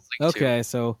leaked too? Leaked too. Okay,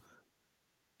 so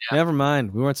Yeah. never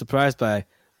mind. We weren't surprised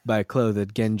by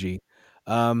clothed Genji.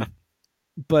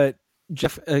 But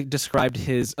Jeff described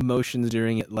his emotions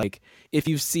during it. Like, if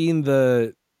you've seen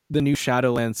the new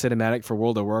Shadowlands cinematic for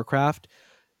World of Warcraft,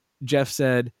 Jeff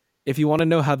said, if you want to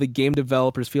know how the game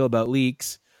developers feel about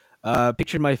leaks,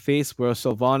 picture my face where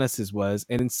Sylvanas' was,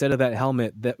 and instead of that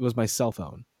helmet, that was my cell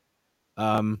phone.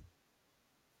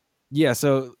 Yeah,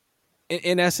 so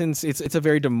in essence, it's a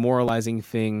very demoralizing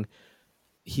thing,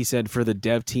 he said, for the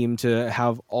dev team to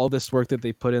have all this work that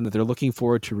they put in that they're looking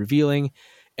forward to revealing,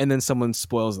 and then someone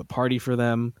spoils the party for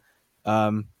them.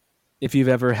 If you've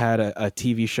ever had a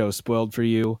TV show spoiled for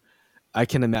you, I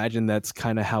can imagine that's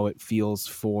kind of how it feels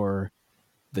for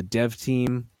the dev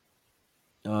team.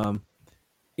 And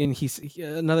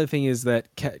another thing is that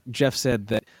Jeff said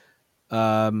that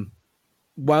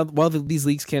while these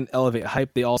leaks can elevate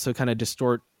hype, they also kind of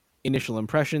distort initial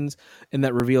impressions, and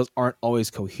that reveals aren't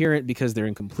always coherent because they're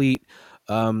incomplete.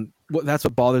 That's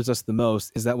what bothers us the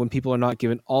most, is that when people are not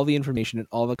given all the information and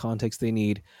all the context they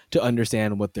need to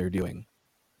understand what they're doing.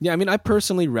 Yeah, I mean, I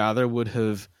personally rather would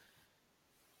have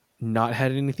not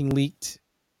had anything leaked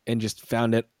and just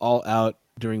found it all out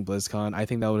during BlizzCon. I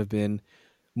think that would have been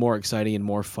more exciting and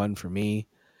more fun for me.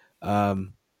 I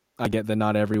get that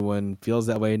not everyone feels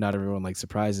that way. Not everyone likes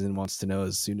surprises and wants to know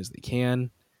as soon as they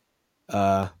can.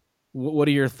 What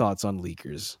are your thoughts on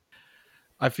leakers?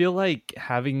 I feel like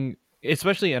having,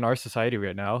 especially in our society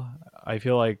right now, I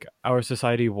feel like our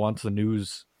society wants the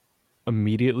news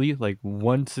immediately. Like,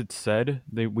 once it's said,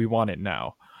 we want it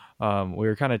now. We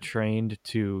were kind of trained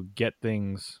to get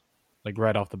things like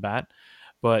right off the bat,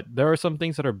 but there are some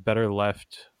things that are better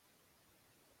left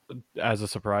as a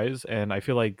surprise, and I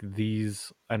feel like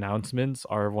these announcements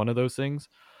are one of those things,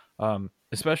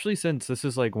 especially since this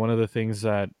is like one of the things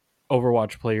that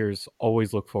Overwatch players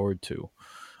always look forward to.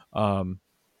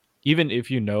 Even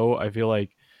if I feel like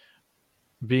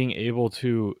being able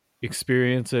to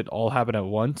experience it all happen at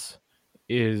once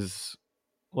is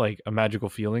like a magical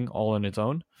feeling all on its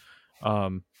own.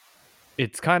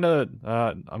 It's kind of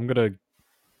I'm gonna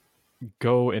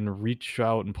go and reach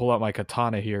out and pull out my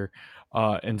katana here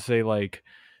and say, like,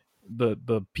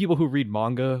 the people who read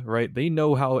manga, right, they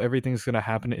know how everything's gonna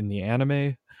happen in the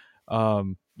anime,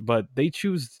 but they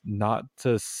choose not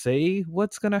to say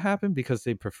what's gonna happen because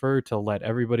they prefer to let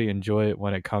everybody enjoy it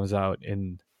when it comes out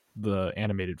in the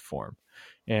animated form.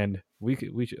 And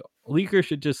leakers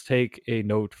should just take a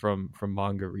note from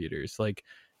manga readers. Like,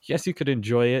 yes, you could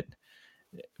enjoy it,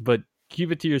 but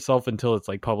keep it to yourself until it's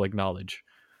like public knowledge.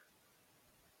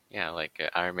 Yeah, like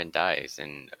Iron Man dies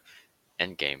in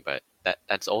Endgame, but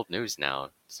that's old news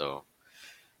now. So,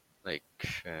 like,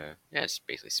 yeah, it's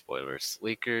basically spoilers.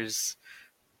 Leakers,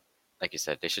 like you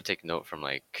said, they should take note from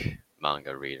like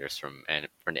manga readers from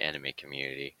the anime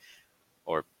community,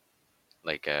 or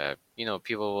like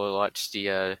people will watch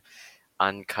the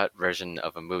uncut version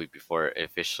of a movie before it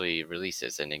officially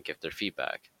releases and then give their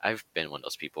feedback. I've been one of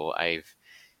those people. I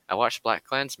watched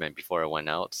BlacKkKlansman before it went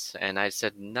out, and I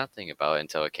said nothing about it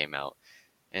until it came out.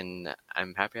 And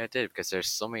I'm happy I did, because there's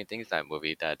so many things in that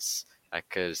movie that's I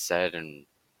could have said and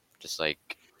just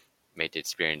like made the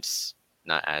experience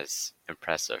not as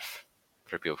impressive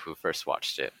for people who first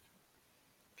watched it.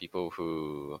 People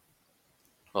who,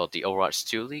 well, the Overwatch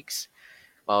 2 leaks,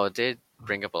 while it did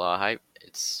bring up a lot of hype,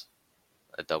 it's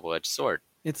a double-edged sword.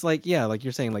 It's like, yeah, like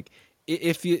you're saying, like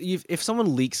if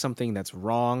someone leaks something that's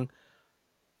wrong,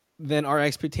 then our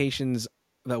expectations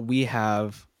that we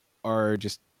have are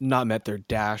just not met. They're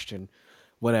dashed and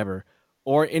whatever.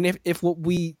 And if what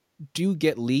we do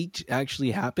get leaked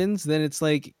actually happens, then it's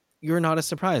like you're not as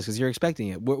surprised because you're expecting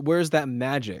it. Where's that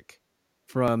magic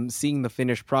from seeing the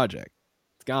finished project?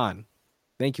 It's gone.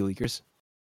 Thank you, leakers.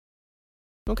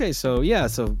 Okay, so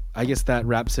I guess that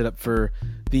wraps it up for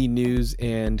the news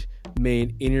and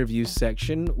main interview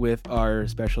section with our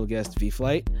special guest,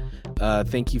 V-Flight.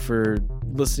 Thank you for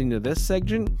listening to this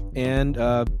section, and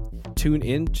tune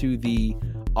in to the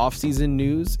off-season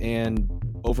news and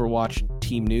Overwatch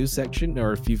team news section,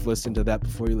 or if you've listened to that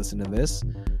before you listen to this,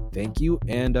 thank you,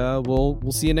 and we'll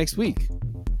see you next week.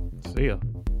 See ya.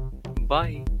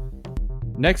 Bye.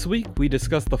 Next week, we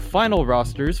discuss the final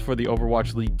rosters for the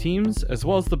Overwatch League teams, as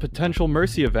well as the potential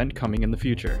Mercy event coming in the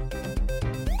future.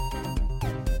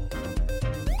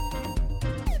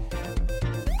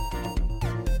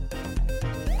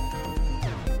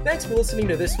 Thanks for listening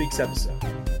to this week's episode.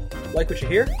 Like what you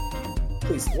hear?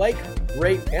 Please like,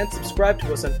 rate, and subscribe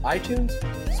to us on iTunes,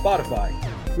 Spotify,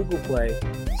 Google Play,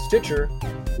 Stitcher,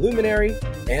 Luminary,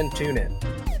 and TuneIn.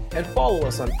 And follow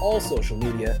us on all social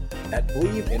media at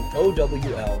Believe in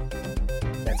OWL.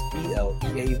 That's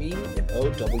BLEAV in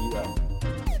OWL.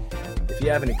 If you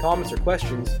have any comments or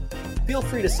questions, feel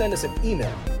free to send us an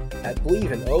email at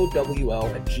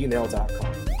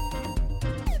believeinowl@gmail.com.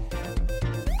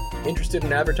 Interested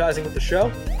in advertising with the show?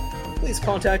 Please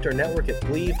contact our network at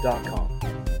believe.com.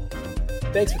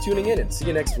 Thanks for tuning in, and see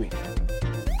you next week.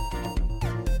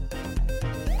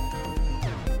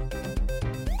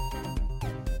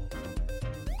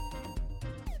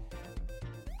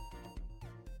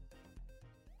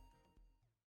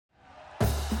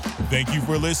 Thank you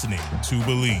for listening to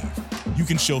Believe. You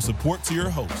can show support to your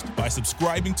host by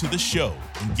subscribing to the show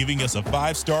and giving us a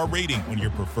 5-star rating on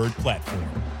your preferred platform.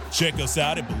 Check us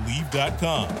out at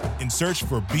Believe.com and search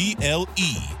for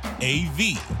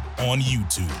BLEAV on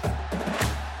YouTube.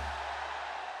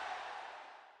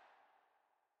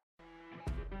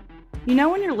 You know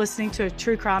when you're listening to a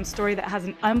true crime story that has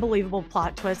an unbelievable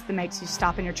plot twist that makes you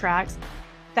stop in your tracks?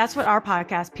 That's what our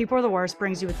podcast, People Are the Worst,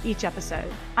 brings you with each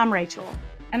episode. I'm Rachel.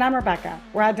 And I'm Rebecca.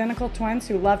 We're identical twins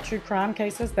who love true crime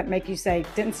cases that make you say,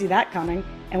 didn't see that coming,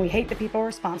 and we hate the people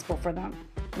responsible for them.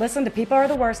 Listen to People Are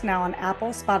the Worst now on Apple,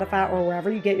 Spotify, or wherever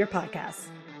you get your podcasts.